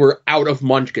 but they were out of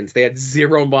munchkins. They had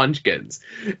 0 munchkins.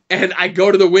 And I go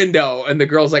to the window, and the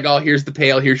girl's like, oh, here's the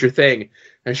pail. Here's your thing.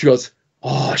 And she goes,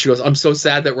 I'm so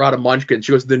sad that we're out of munchkins.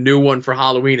 She goes, the new one for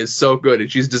Halloween is so good.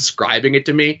 And she's describing it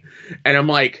to me. And I'm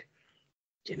like,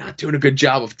 you're not doing a good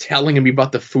job of telling me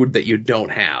about the food that you don't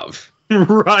have.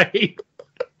 Right.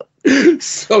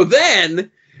 So then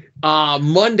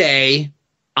Monday,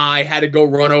 I had to go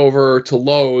run over to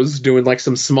Lowe's doing like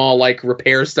some small like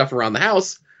repair stuff around the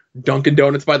house. Dunkin'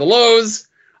 Donuts by the Lowe's.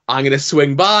 I'm going to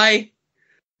swing by.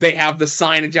 They have the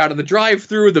signage out of the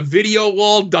drive-thru, the video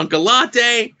wall,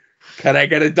 Dunkalatte. Can I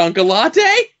get a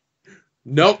Dunkalatte?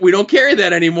 Nope, we don't carry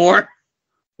that anymore.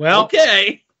 Well,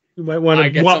 okay. You might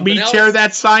want me to tear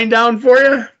that sign down for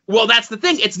you. Well, that's the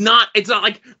thing. It's not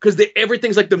like because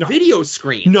everything's like the video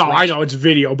screen. No, right? I know it's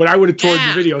video, but I would have torn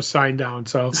the video sign down.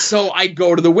 So I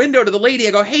go to the window to the lady.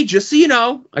 I go, hey, just so you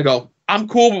know, I go, I'm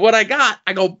cool with what I got.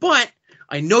 I go, but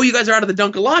I know you guys are out of the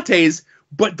Dunkalattes.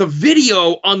 But the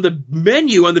video on the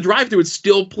menu on the drive-thru is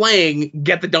still playing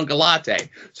Get the Dunkalatte.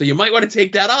 So you might want to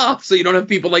take that off so you don't have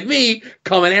people like me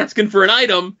coming asking for an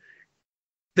item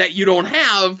that you don't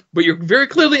have, but you're very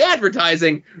clearly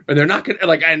advertising. And they're not going to,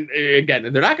 like, and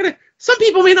again, they're not going to, some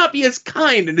people may not be as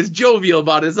kind and as jovial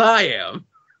about it as I am.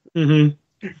 Mm-hmm.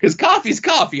 Because coffee's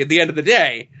coffee at the end of the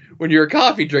day. When you're a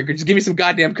coffee drinker, just give me some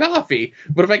goddamn coffee.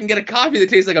 But if I can get a coffee that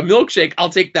tastes like a milkshake, I'll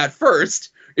take that first.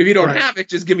 If you don't have it,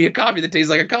 just give me a coffee that tastes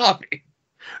like a coffee.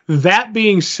 That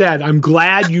being said, I'm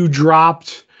glad you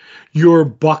dropped your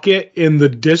bucket in the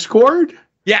Discord.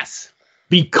 Yes.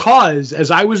 Because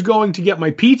as I was going to get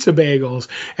my pizza bagels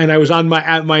and I was on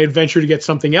my adventure to get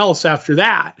something else after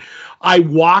that, I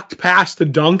walked past the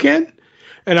Dunkin'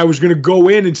 and I was going to go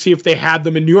in and see if they had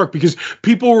them in New York, because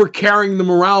people were carrying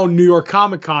them around New York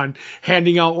Comic Con,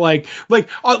 handing out like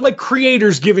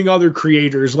creators giving other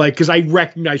creators, like, because I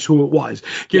recognized who it was,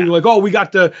 giving like, oh, we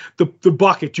got the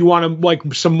bucket. Do you want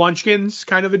like some munchkins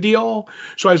kind of a deal?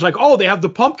 So I was like, oh, they have the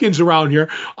pumpkins around here.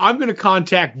 I'm going to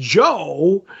contact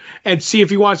Joe and see if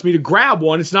he wants me to grab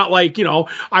one. It's not like,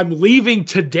 I'm leaving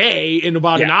today in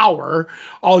about an hour.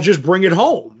 I'll just bring it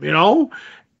home,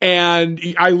 And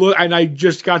I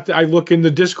look in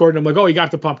the Discord and I'm like, oh, he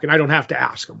got the pumpkin. I don't have to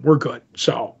ask him. We're good.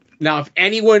 So now, if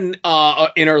anyone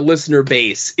in our listener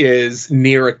base is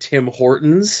near a Tim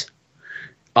Hortons,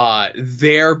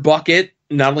 their bucket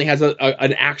not only has an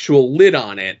actual lid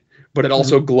on it, but it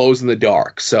also glows in the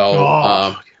dark.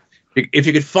 So if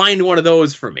you could find one of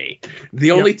those for me,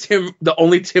 the only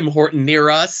Tim Horton near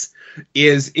us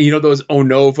is, those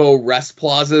Onovo rest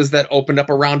plazas that opened up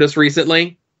around us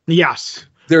recently. Yes.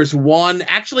 There's one,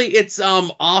 actually, it's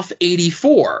off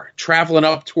 84, traveling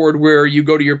up toward where you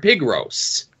go to your pig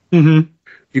roasts. Mm-hmm.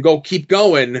 You keep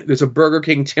going, there's a Burger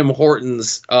King Tim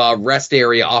Hortons rest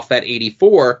area off that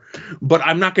 84, but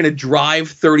I'm not going to drive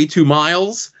 32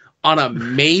 miles on a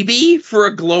maybe for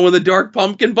a glow-in-the-dark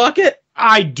pumpkin bucket.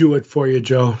 I'd do it for you,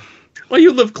 Joe. Well,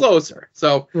 you live closer,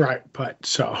 so... Right, but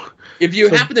so... If you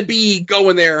happen to be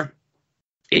going there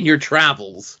in your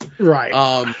travels... Right.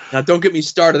 Now, don't get me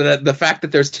started at the fact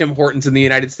that there's Tim Hortons in the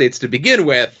United States to begin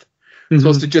with.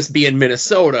 Supposed to just be in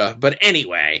Minnesota, but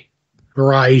anyway...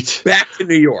 Right. Back to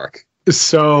New York.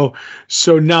 So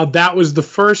now that was the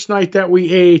first night that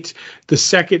we ate. The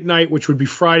second night, which would be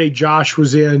Friday, Josh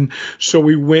was in. So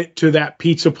we went to that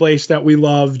pizza place that we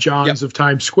love, John's of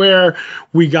Times Square.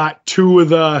 We got 2 of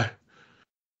the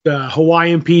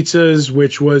Hawaiian pizzas,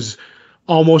 which was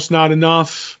almost not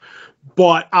enough.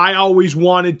 But I always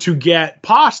wanted to get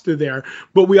pasta there,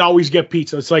 but we always get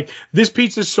pizza. It's like, this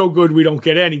pizza is so good, we don't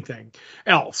get anything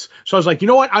else. So I was like, you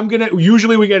know what?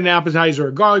 Usually we get an appetizer,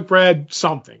 a garlic bread,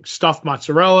 something, stuffed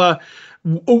mozzarella,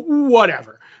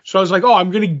 whatever. So I was like, oh,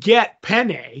 I'm going to get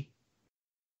penne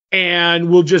and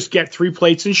we'll just get 3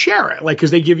 plates and share it. Like,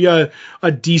 cause they give you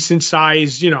a decent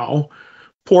size,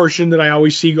 portion that I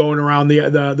always see going around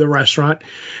the restaurant.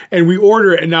 And we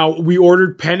order it. And now we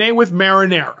ordered penne with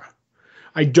marinara.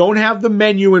 I don't have the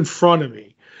menu in front of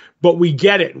me, but we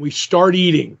get it and we start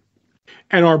eating.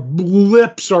 And our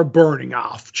lips are burning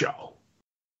off, Joe.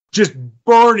 Just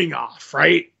burning off,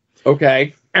 right?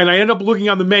 Okay. And I end up looking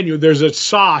on the menu. There's a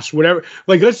sauce, whatever.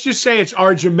 Like, let's just say it's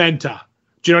Argimenta.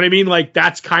 Do you know what I mean? Like,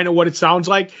 that's kind of what it sounds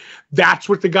like. That's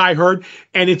what the guy heard.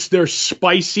 And it's their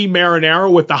spicy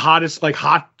marinara with the hottest, like,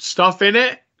 hot stuff in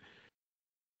it.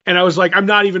 And I was like, I'm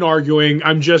not even arguing.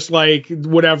 I'm just like,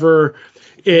 whatever.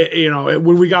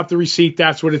 When we got the receipt,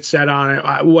 that's what it said on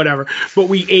it. Whatever. But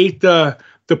we ate the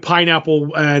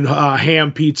pineapple and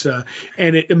ham pizza,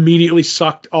 and it immediately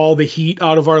sucked all the heat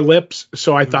out of our lips.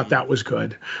 So I thought that was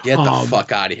good. Get the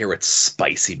fuck out of here with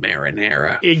spicy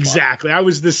marinara. Exactly. Fuck. I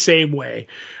was the same way.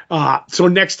 So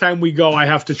next time we go, I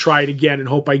have to try it again and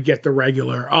hope I get the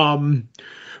regular.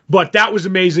 But that was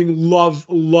amazing. Love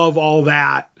all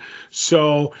that.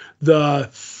 So the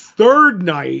third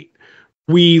night,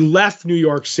 we left New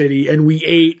York City and we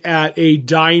ate at a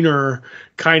diner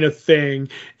kind of thing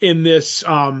in this,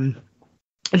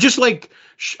 just like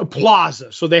a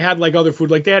plaza. So they had like other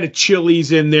food, like they had a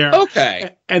Chili's in there.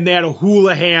 Okay. And they had a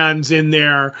Hula Hands in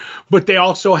there, but they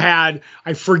also had,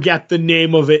 I forget the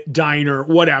name of it, diner,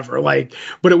 whatever,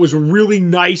 but it was a really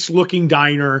nice looking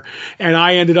diner. And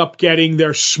I ended up getting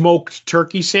their smoked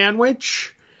turkey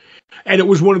sandwich. And it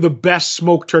was one of the best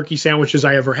smoked turkey sandwiches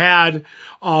I ever had.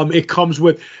 It comes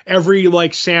with every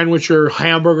sandwich or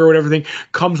hamburger or whatever thing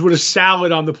comes with a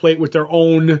salad on the plate with their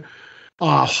own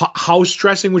house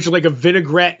dressing, which is like a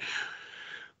vinaigrette.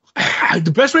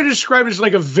 The best way to describe it is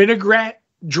like a vinaigrette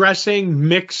dressing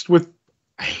mixed with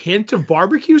a hint of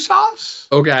barbecue sauce.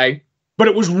 Okay. But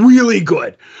it was really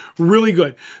good, really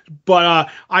good.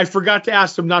 But I forgot to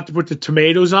ask them not to put the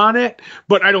tomatoes on it.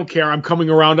 But I don't care. I'm coming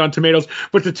around on tomatoes.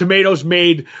 But the tomatoes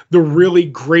made the really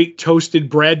great toasted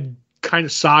bread kind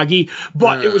of soggy.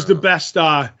 But it was the best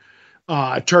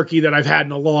turkey that I've had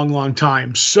in a long, long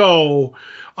time. So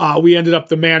we ended up,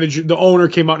 the owner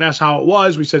came out and asked how it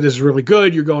was. We said, this is really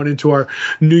good. You're going into our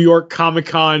New York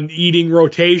Comic-Con eating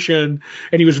rotation.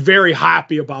 And he was very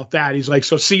happy about that. He's like,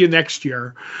 so see you next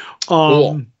year.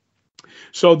 Cool.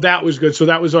 So that was good. So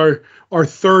that was our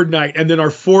third night. And then our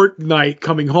fourth night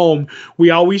coming home, we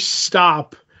always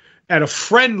stop at a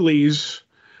Friendly's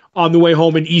on the way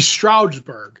home in East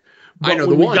Stroudsburg. But I know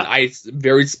the one. I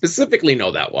very specifically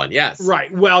know that one. Yes.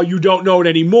 Right. Well, you don't know it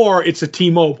anymore. It's a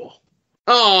T-Mobile.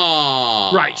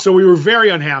 Oh, Right. So we were very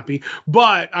unhappy,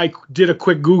 but I did a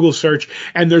quick Google search,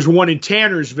 and there's one in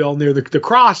Tannersville near the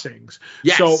crossings.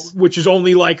 Yes. So, which is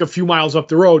only like a few miles up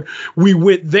the road. We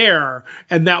went there,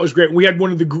 and that was great. We had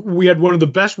one of the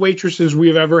best waitresses we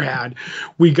have ever had.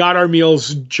 We got our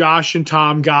meals. Josh and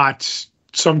Tom got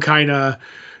some kind of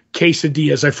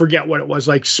quesadillas. I forget what it was,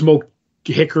 like smoked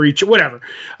hickory, whatever.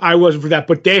 I wasn't for that,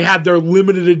 but they had their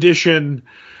limited edition,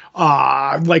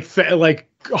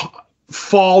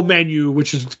 fall menu,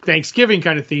 which is Thanksgiving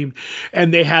kind of themed,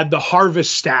 and they had the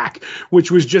harvest stack,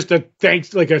 which was just a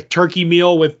turkey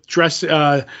meal with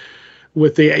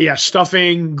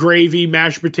stuffing, gravy,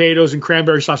 mashed potatoes, and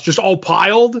cranberry sauce, just all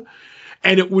piled,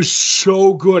 and it was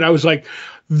so good. I was like,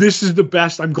 this is the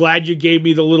best. I'm glad you gave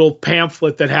me the little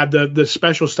pamphlet that had the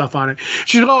special stuff on it.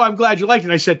 She said, oh, I'm glad you liked it.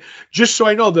 And I said, just so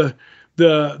I know,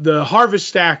 the harvest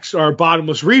stacks are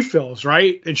bottomless refills,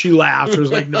 right? And she laughed. I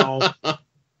was like, no.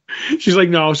 She's like,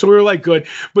 no. So we were like, good.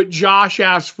 But Josh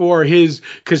asked for his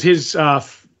quesadilla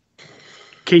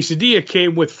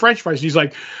came with French fries. He's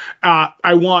like,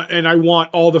 I want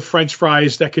all the French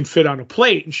fries that can fit on a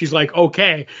plate. And she's like,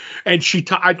 okay. And she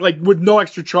with no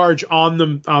extra charge on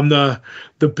the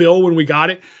bill when we got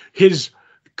it. His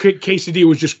quesadilla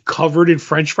was just covered in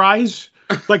French fries,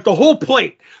 like the whole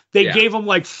plate. They gave him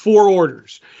like 4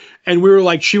 orders. And we were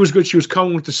like, she was good. She was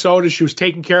coming with the soda. She was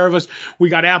taking care of us. We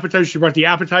got appetizers. She brought the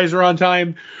appetizer on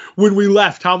time. When we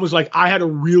left, Tom was like, I had a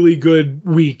really good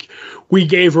week. We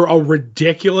gave her a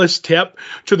ridiculous tip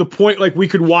to the point like we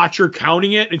could watch her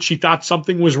counting it, and she thought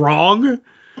something was wrong.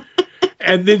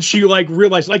 And then she like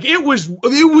realized like it was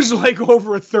like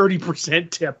over a 30%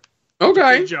 tip.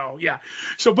 Okay. Joe. Yeah.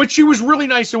 So, but she was really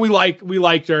nice, and we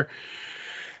liked her.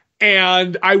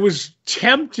 And I was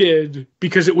tempted,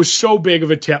 because it was so big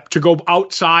of a tip, to go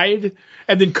outside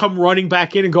and then come running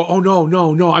back in and go, oh,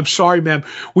 no, I'm sorry, ma'am.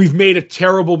 We've made a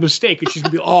terrible mistake. And she's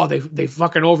going to be, oh, they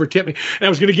fucking overtipped me. And I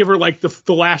was going to give her like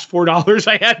the last $4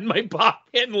 I had in my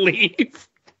pocket and leave.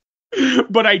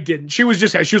 But I didn't. She was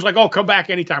like, oh, come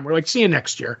back anytime. We're like, see you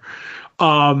next year.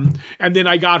 And then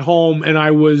I got home and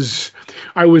I was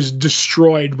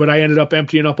destroyed, but I ended up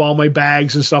emptying up all my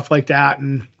bags and stuff like that,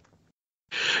 and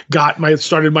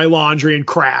started my laundry and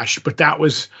crashed. But that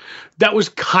was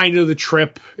kind of the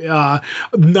trip,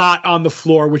 not on the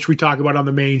floor, which we talk about on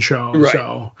the main show. Right.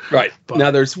 So, right. But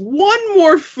now there's one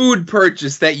more food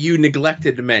purchase that you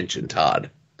neglected to mention,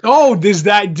 Todd. Oh, did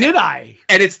I?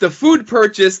 And it's the food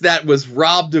purchase that was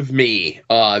robbed of me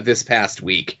this past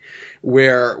week,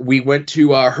 where we went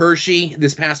to Hershey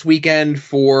this past weekend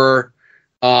for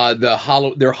their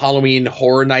Halloween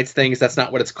Horror Nights things. That's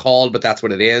not what it's called, but that's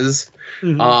what it is.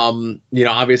 Mm-hmm.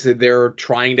 Obviously they're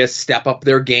trying to step up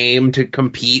their game to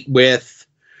compete with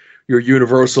your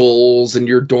Universals and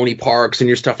your Dorney Parks and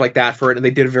your stuff like that for it. And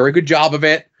they did a very good job of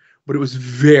it, but it was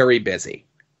very busy.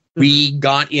 Mm-hmm. We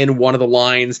got in one of the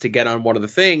lines to get on one of the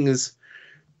things,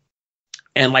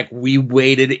 and like we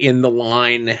waited in the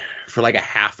line for like a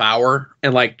half hour,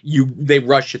 and like they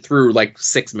rush you through like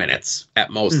 6 minutes at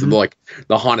most mm-hmm. of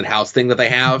the haunted house thing that they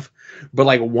have. But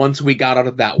like once we got out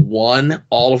of that one,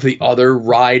 all of the other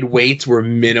ride waits were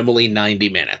minimally 90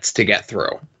 minutes to get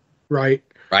through. Right.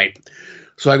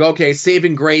 So I go, okay,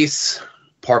 saving grace.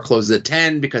 Park closes at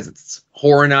 10 because it's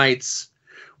Horror Nights.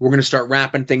 We're going to start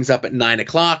wrapping things up at 9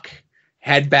 o'clock.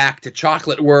 Head back to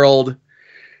Chocolate World.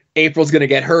 April's going to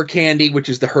get her candy, which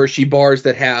is the Hershey bars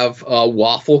that have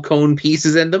waffle cone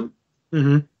pieces in them.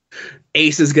 Mm-hmm.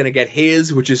 Ace is going to get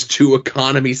his, which is 2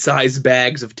 economy-size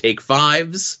bags of Take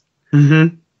 5s.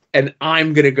 Mm-hmm. And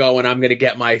I'm going to go and I'm going to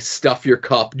get my Stuff Your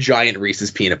Cup giant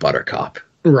Reese's Peanut Butter Cup.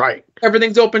 Right.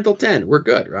 Everything's open till 10. We're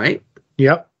good, right?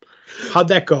 Yep. How'd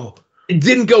that go? It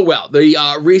didn't go well.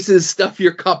 The Reese's Stuff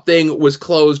Your Cup thing was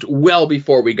closed well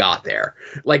before we got there.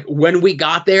 Like, when we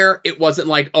got there, it wasn't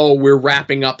like, oh, we're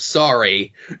wrapping up,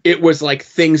 sorry. It was like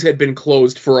things had been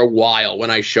closed for a while when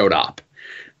I showed up.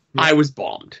 Yeah. I was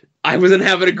bummed. I wasn't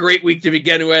having a great week to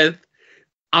begin with.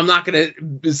 I'm not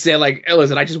going to say, like, hey,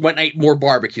 listen, I just went and ate more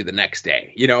barbecue the next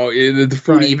day. The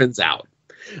food evens out.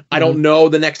 Mm-hmm. I don't know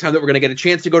the next time that we're going to get a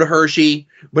chance to go to Hershey,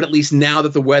 but at least now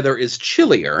that the weather is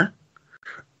chillier,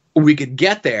 we could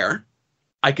get there.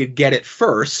 I could get it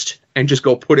first and just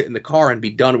go put it in the car and be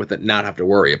done with it and not have to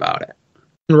worry about it.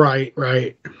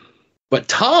 Right. But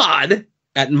Todd,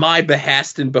 at my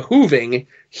behest and behooving,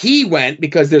 he went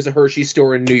because there's a Hershey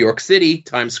store in New York City,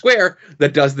 Times Square,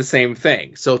 that does the same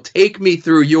thing. So take me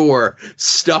through your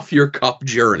Stuff Your Cup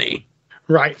journey.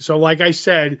 Right. So like I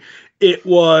said, it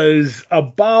was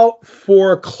about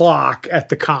 4 o'clock at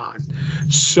the con.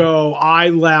 So I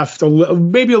left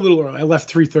maybe a little early. I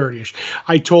left 3:30ish.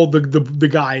 I told the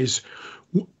guys,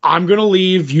 I'm gonna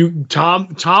leave.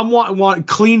 Tom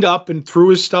cleaned up and threw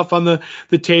his stuff on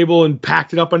the table and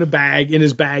packed it up in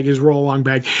his roll-along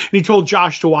bag. And he told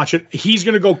Josh to watch it. He's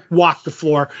gonna go walk the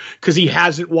floor because he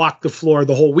hasn't walked the floor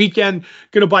the whole weekend.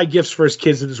 Gonna buy gifts for his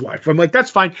kids and his wife. I'm like,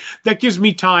 that's fine. That gives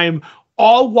me time.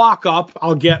 I'll walk up.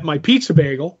 I'll get my pizza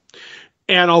bagel.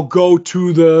 And I'll go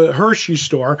to the Hershey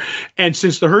store. And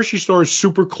since the Hershey store is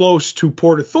super close to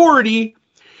Port Authority,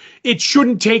 it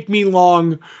shouldn't take me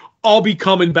long. I'll be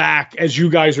coming back as you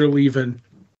guys are leaving.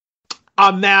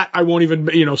 On that, I won't even,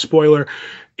 spoiler.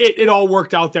 It all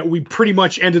worked out that we pretty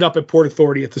much ended up at Port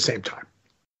Authority at the same time.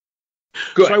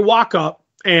 Good. So I walk up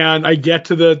and I get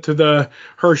to the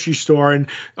Hershey store and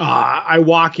I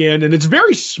walk in and it's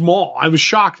very small. I was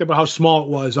shocked about how small it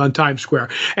was on Times Square.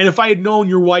 And if I had known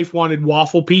your wife wanted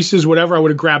waffle pieces, whatever, I would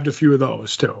have grabbed a few of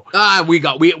those too. We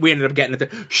ended up getting it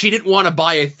there. She didn't want to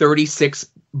buy a 36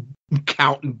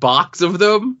 count box of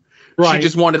them. Right. She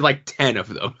just wanted like 10 of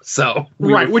them. So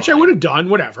which I would have done,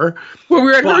 whatever. Well,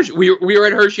 we were at Hershey. We were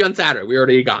at Hershey on Saturday. We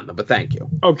already got them, but thank you.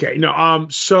 Okay, no.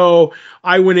 So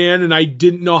I went in and I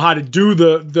didn't know how to do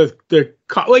the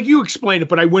like you explained it,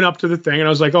 but I went up to the thing and I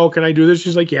was like, "Oh, can I do this?"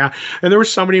 She's like, "Yeah." And there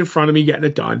was somebody in front of me getting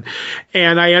it done,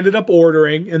 and I ended up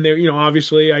ordering. And they,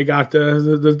 obviously I got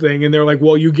the thing, and they're like,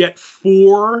 "Well, you get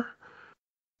 4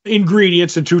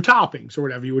 ingredients and 2 toppings, or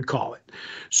whatever you would call it."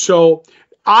 So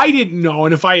I didn't know,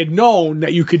 and if I had known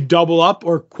that you could double up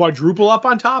or quadruple up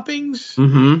on toppings,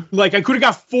 like I could have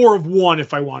got 4 of one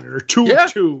if I wanted, or 2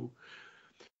 of 2.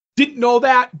 Didn't know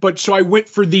that, but so I went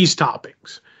for these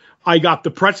toppings. I got the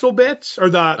pretzel bits,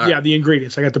 or the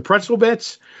ingredients. I got the pretzel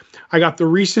bits. I got the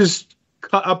Reese's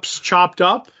cups chopped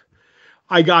up.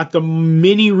 I got the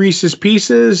mini Reese's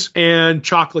pieces and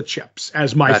chocolate chips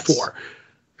as my 4.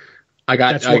 I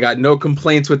got no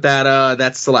complaints with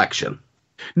that selection.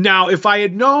 Now, if I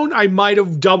had known, I might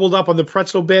have doubled up on the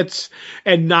pretzel bits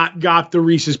and not got the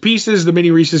Reese's Pieces, the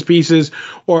mini Reese's Pieces,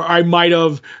 or I might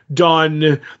have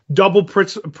done double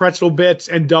pretzel bits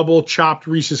and double chopped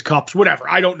Reese's Cups, whatever.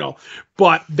 I don't know.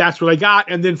 But that's what I got.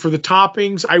 And then for the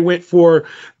toppings, I went for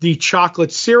the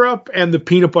chocolate syrup and the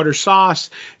peanut butter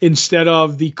sauce instead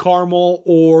of the caramel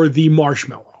or the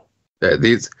marshmallow.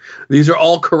 These are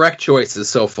all correct choices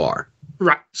so far.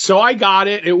 Right. So I got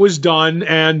it. It was done.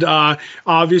 And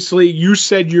obviously you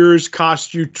said yours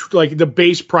cost you like the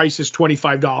base price is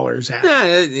 $25.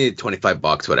 Yeah,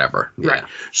 $25, whatever. Yeah. Right.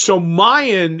 So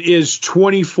mine is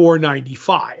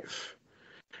 $24.95.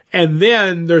 And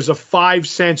then there's a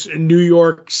 5-cent New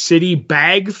York City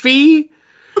bag fee.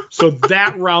 So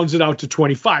that rounds it out to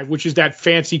 25, which is that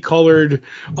fancy colored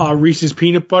Reese's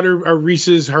peanut butter or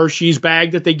Reese's Hershey's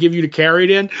bag that they give you to carry it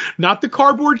in. Not the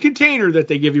cardboard container that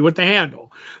they give you with the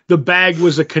handle. The bag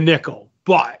was a nickel,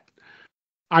 but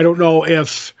I don't know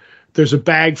if there's a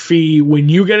bag fee when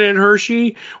you get it in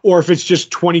Hershey or if it's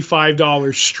just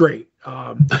 $25 straight.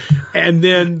 And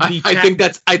then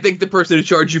I think the person who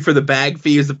charged you for the bag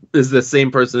fee is the same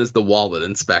person as the wallet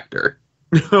inspector.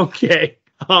 Okay.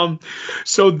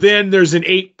 So then there's an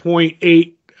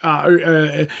 8.8,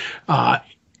 an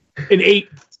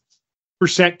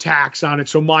 8% tax on it.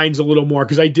 So mine's a little more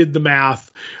because I did the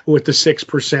math with the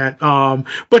 6%.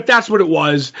 But that's what it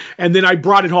was. And then I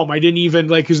brought it home. I didn't even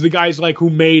because the guy's like,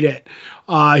 who made it?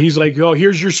 He's like, oh,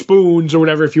 here's your spoons or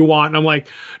whatever if you want. And I'm like,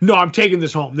 no, I'm taking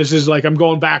this home. This is like, I'm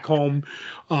going back home.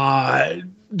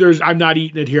 I'm not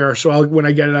eating it here. So when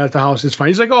I get it at the house, it's fine.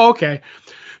 He's like, oh, okay.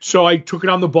 So I took it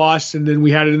on the bus, and then we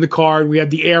had it in the car, and we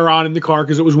had the air on in the car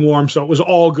because it was warm, so it was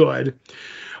all good.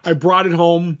 I brought it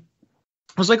home.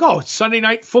 I was like, oh, it's Sunday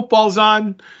night, football's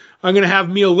on. I'm going to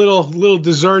have me a little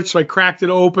dessert. So I cracked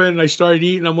it open, and I started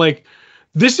eating. I'm like,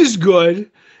 this is good.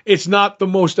 It's not the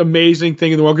most amazing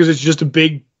thing in the world because it's just a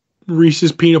big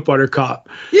Reese's peanut butter cup.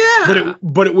 Yeah.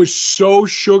 But it was so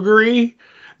sugary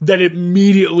that it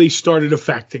immediately started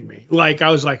affecting me. Like,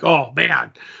 I was like, oh,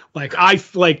 man.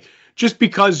 Just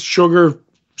because sugar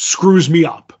screws me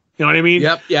up. You know what I mean?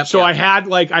 Yep. So I had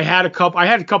a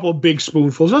couple of big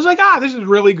spoonfuls. I was like, this is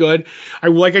really good.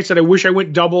 Like I said, I wish I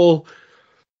went double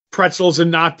pretzels and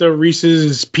not the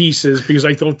Reese's Pieces because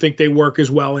I don't think they work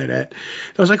as well in it.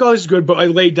 I was like, oh, this is good. But I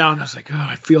laid down. I was like, oh,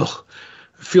 I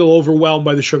feel overwhelmed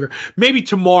by the sugar. Maybe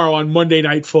tomorrow on Monday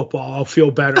Night Football, I'll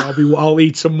feel better. I'll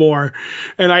eat some more.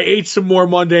 And I ate some more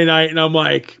Monday night, and I'm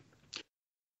like,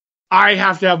 I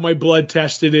have to have my blood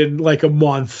tested in like a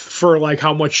month for like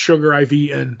how much sugar I've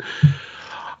eaten.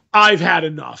 I've had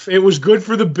enough. It was good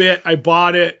for the bit. I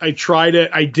bought it. I tried it.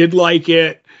 I did like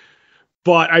it,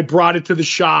 but I brought it to the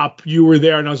shop. You were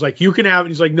there, and I was like, you can have it.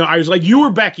 He's like, no. I was like, you or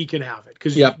Becky can have it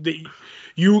because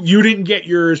you didn't get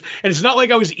yours. And it's not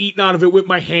like I was eating out of it with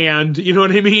my hand. You know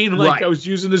what I mean? Like Right. I was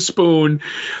using a spoon.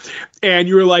 And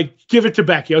you were like, give it to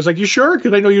Becky. I was like, you sure?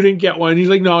 Because I know you didn't get one. And he's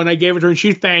like, no. And I gave it to her, and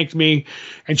she thanked me,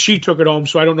 and she took it home.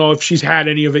 So I don't know if she's had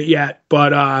any of it yet.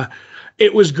 But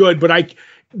it was good. But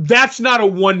that's not a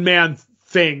one-man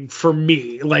thing for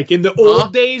me. Like in the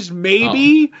old days,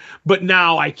 maybe, but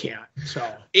now I can't. So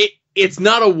it's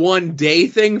not a one-day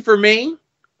thing for me.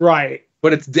 Right.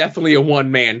 But it's definitely a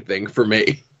one-man thing for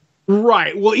me.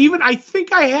 Right. Well, even I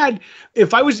think I had,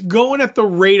 if I was going at the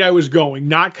rate I was going,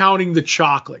 not counting the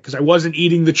chocolate, because I wasn't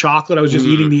eating the chocolate, I was just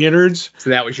eating the innards. So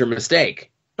that was your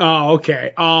mistake. Oh,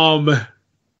 okay.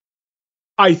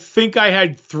 I think I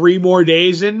had 3 more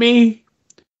days in me,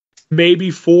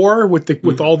 maybe 4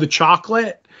 with all the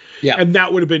chocolate. Yeah. And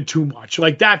that would have been too much.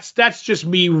 Like that's just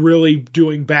me really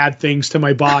doing bad things to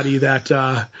my body that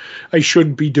I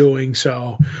shouldn't be doing.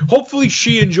 So hopefully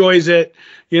she enjoys it,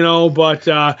 but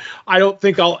I don't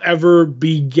think I'll ever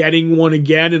be getting one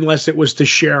again unless it was to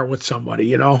share with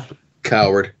somebody,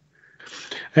 Coward.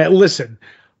 Listen,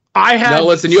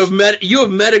 you have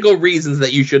medical reasons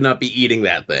that you should not be eating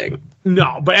that thing.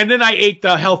 No, and then I ate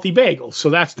the healthy bagels.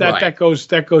 So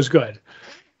that goes good.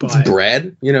 But, it's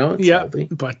bread, it's healthy.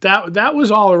 But that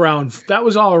was all around. That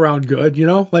was all around good,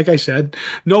 Like I said,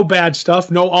 no bad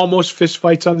stuff, no almost fist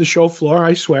fights on the show floor.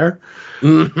 I swear.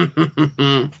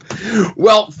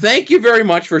 Well, thank you very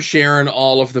much for sharing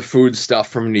all of the food stuff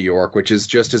from New York, which is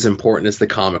just as important as the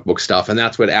comic book stuff, and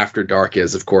that's what After Dark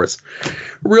is, of course.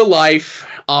 Real life,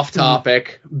 off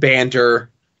topic,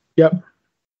 banter. Yep.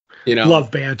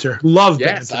 Love banter.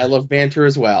 Yes, I love banter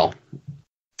as well.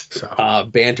 So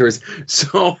banters.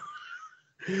 So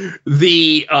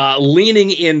the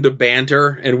leaning into banter,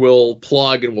 and we'll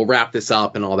plug and we'll wrap this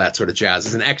up and all that sort of jazz,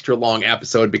 is an extra long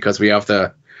episode because we have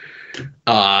the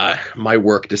my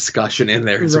work discussion in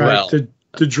there as well. To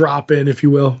drop in, if you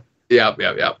will. Yep.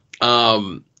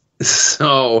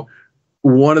 So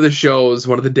one of the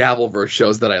Dabbleverse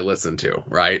shows that I listen to,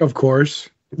 right? Of course.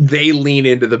 They lean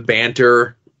into the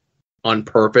banter on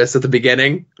purpose at the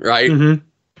beginning, right? Mm-hmm.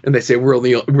 And they say we're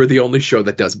the only show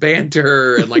that does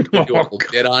banter, and like we do a whole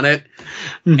bit on it.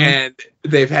 Mm-hmm. And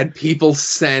they've had people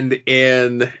send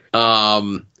in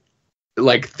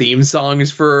like theme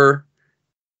songs for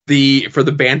the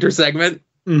banter segment.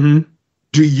 Mm-hmm.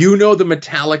 Do you know the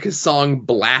Metallica song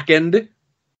 "Blackened"?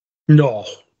 No.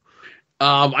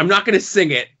 I'm not going to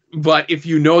sing it, but if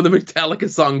you know the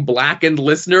Metallica song "Blackened,"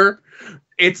 listener,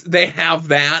 they have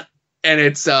that, and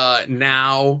it's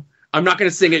now. I'm not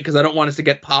going to sing it because I don't want us to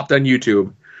get popped on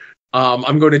YouTube.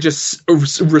 I'm going to just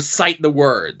recite the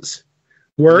words.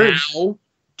 Now,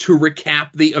 to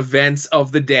recap the events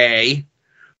of the day,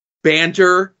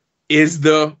 banter is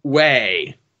the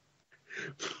way.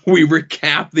 We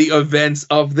recap the events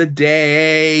of the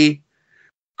day.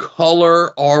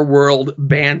 Color our world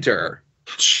banter.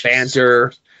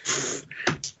 Banter.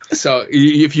 So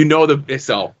if you know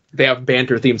they have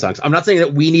banter theme songs. I'm not saying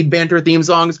that we need banter theme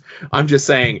songs. I'm just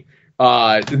saying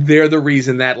they're the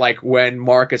reason that, like, when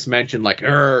Marcus mentioned like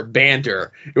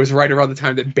banter, it was right around the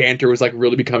time that banter was like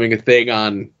really becoming a thing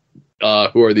on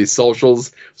who are these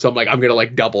socials. So I'm like, I'm gonna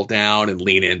like double down and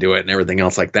lean into it and everything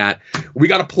else like that. We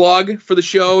got a plug for the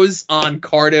shows on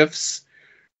Cardiff's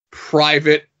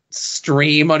private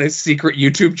stream on his secret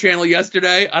YouTube channel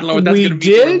yesterday. I don't know what that's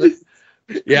gonna be.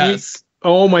 Yes.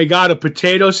 Oh my God! A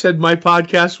potato said my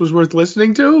podcast was worth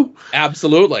listening to.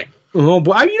 Absolutely. Oh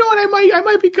boy! You know what? I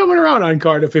might be coming around on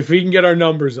Cardiff if we can get our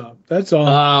numbers up. That's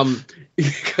all.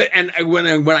 And when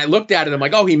I looked at it, I'm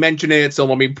like, oh, he mentioned it, so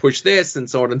let me push this and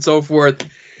so on and so forth.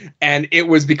 And it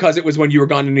was because it was when you were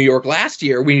gone to New York last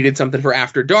year. We needed something for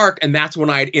After Dark, and that's when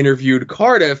I had interviewed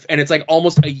Cardiff. And it's like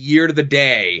almost a year to the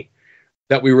day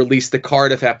that we released the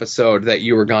Cardiff episode that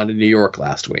you were gone to New York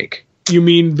last week. You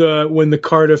mean when the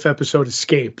Cardiff episode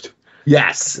escaped?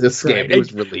 Yes, escaped. Right. It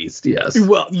was released. Yes.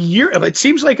 Well, it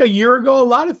seems like a year ago. A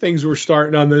lot of things were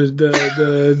starting on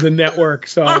the network.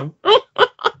 So.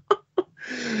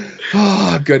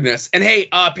 Oh goodness! And hey,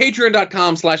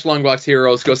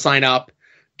 patreon.com/longboxheroes. Go sign up.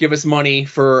 Give us money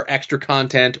for extra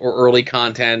content or early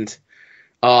content.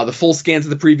 The full scans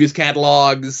of the previous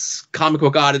catalogs, comic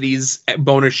book oddities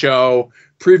bonus show,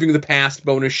 previewing the past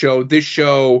bonus show. This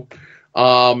show.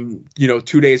 2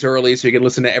 days early, so you can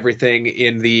listen to everything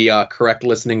in the correct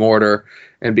listening order.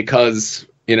 And because,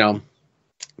 Todd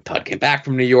came back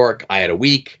from New York, I had a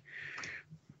week.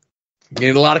 You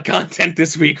need a lot of content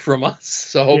this week from us,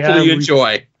 so hopefully you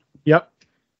enjoy. Yep.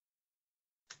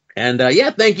 And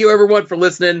thank you everyone for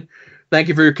listening. Thank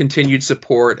you for your continued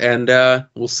support, and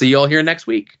we'll see you all here next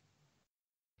week.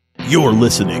 You're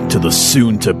listening to the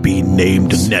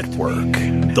soon-to-be-named network,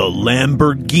 the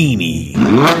Lamborghini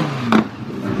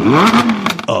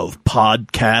of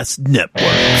podcast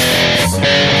networks.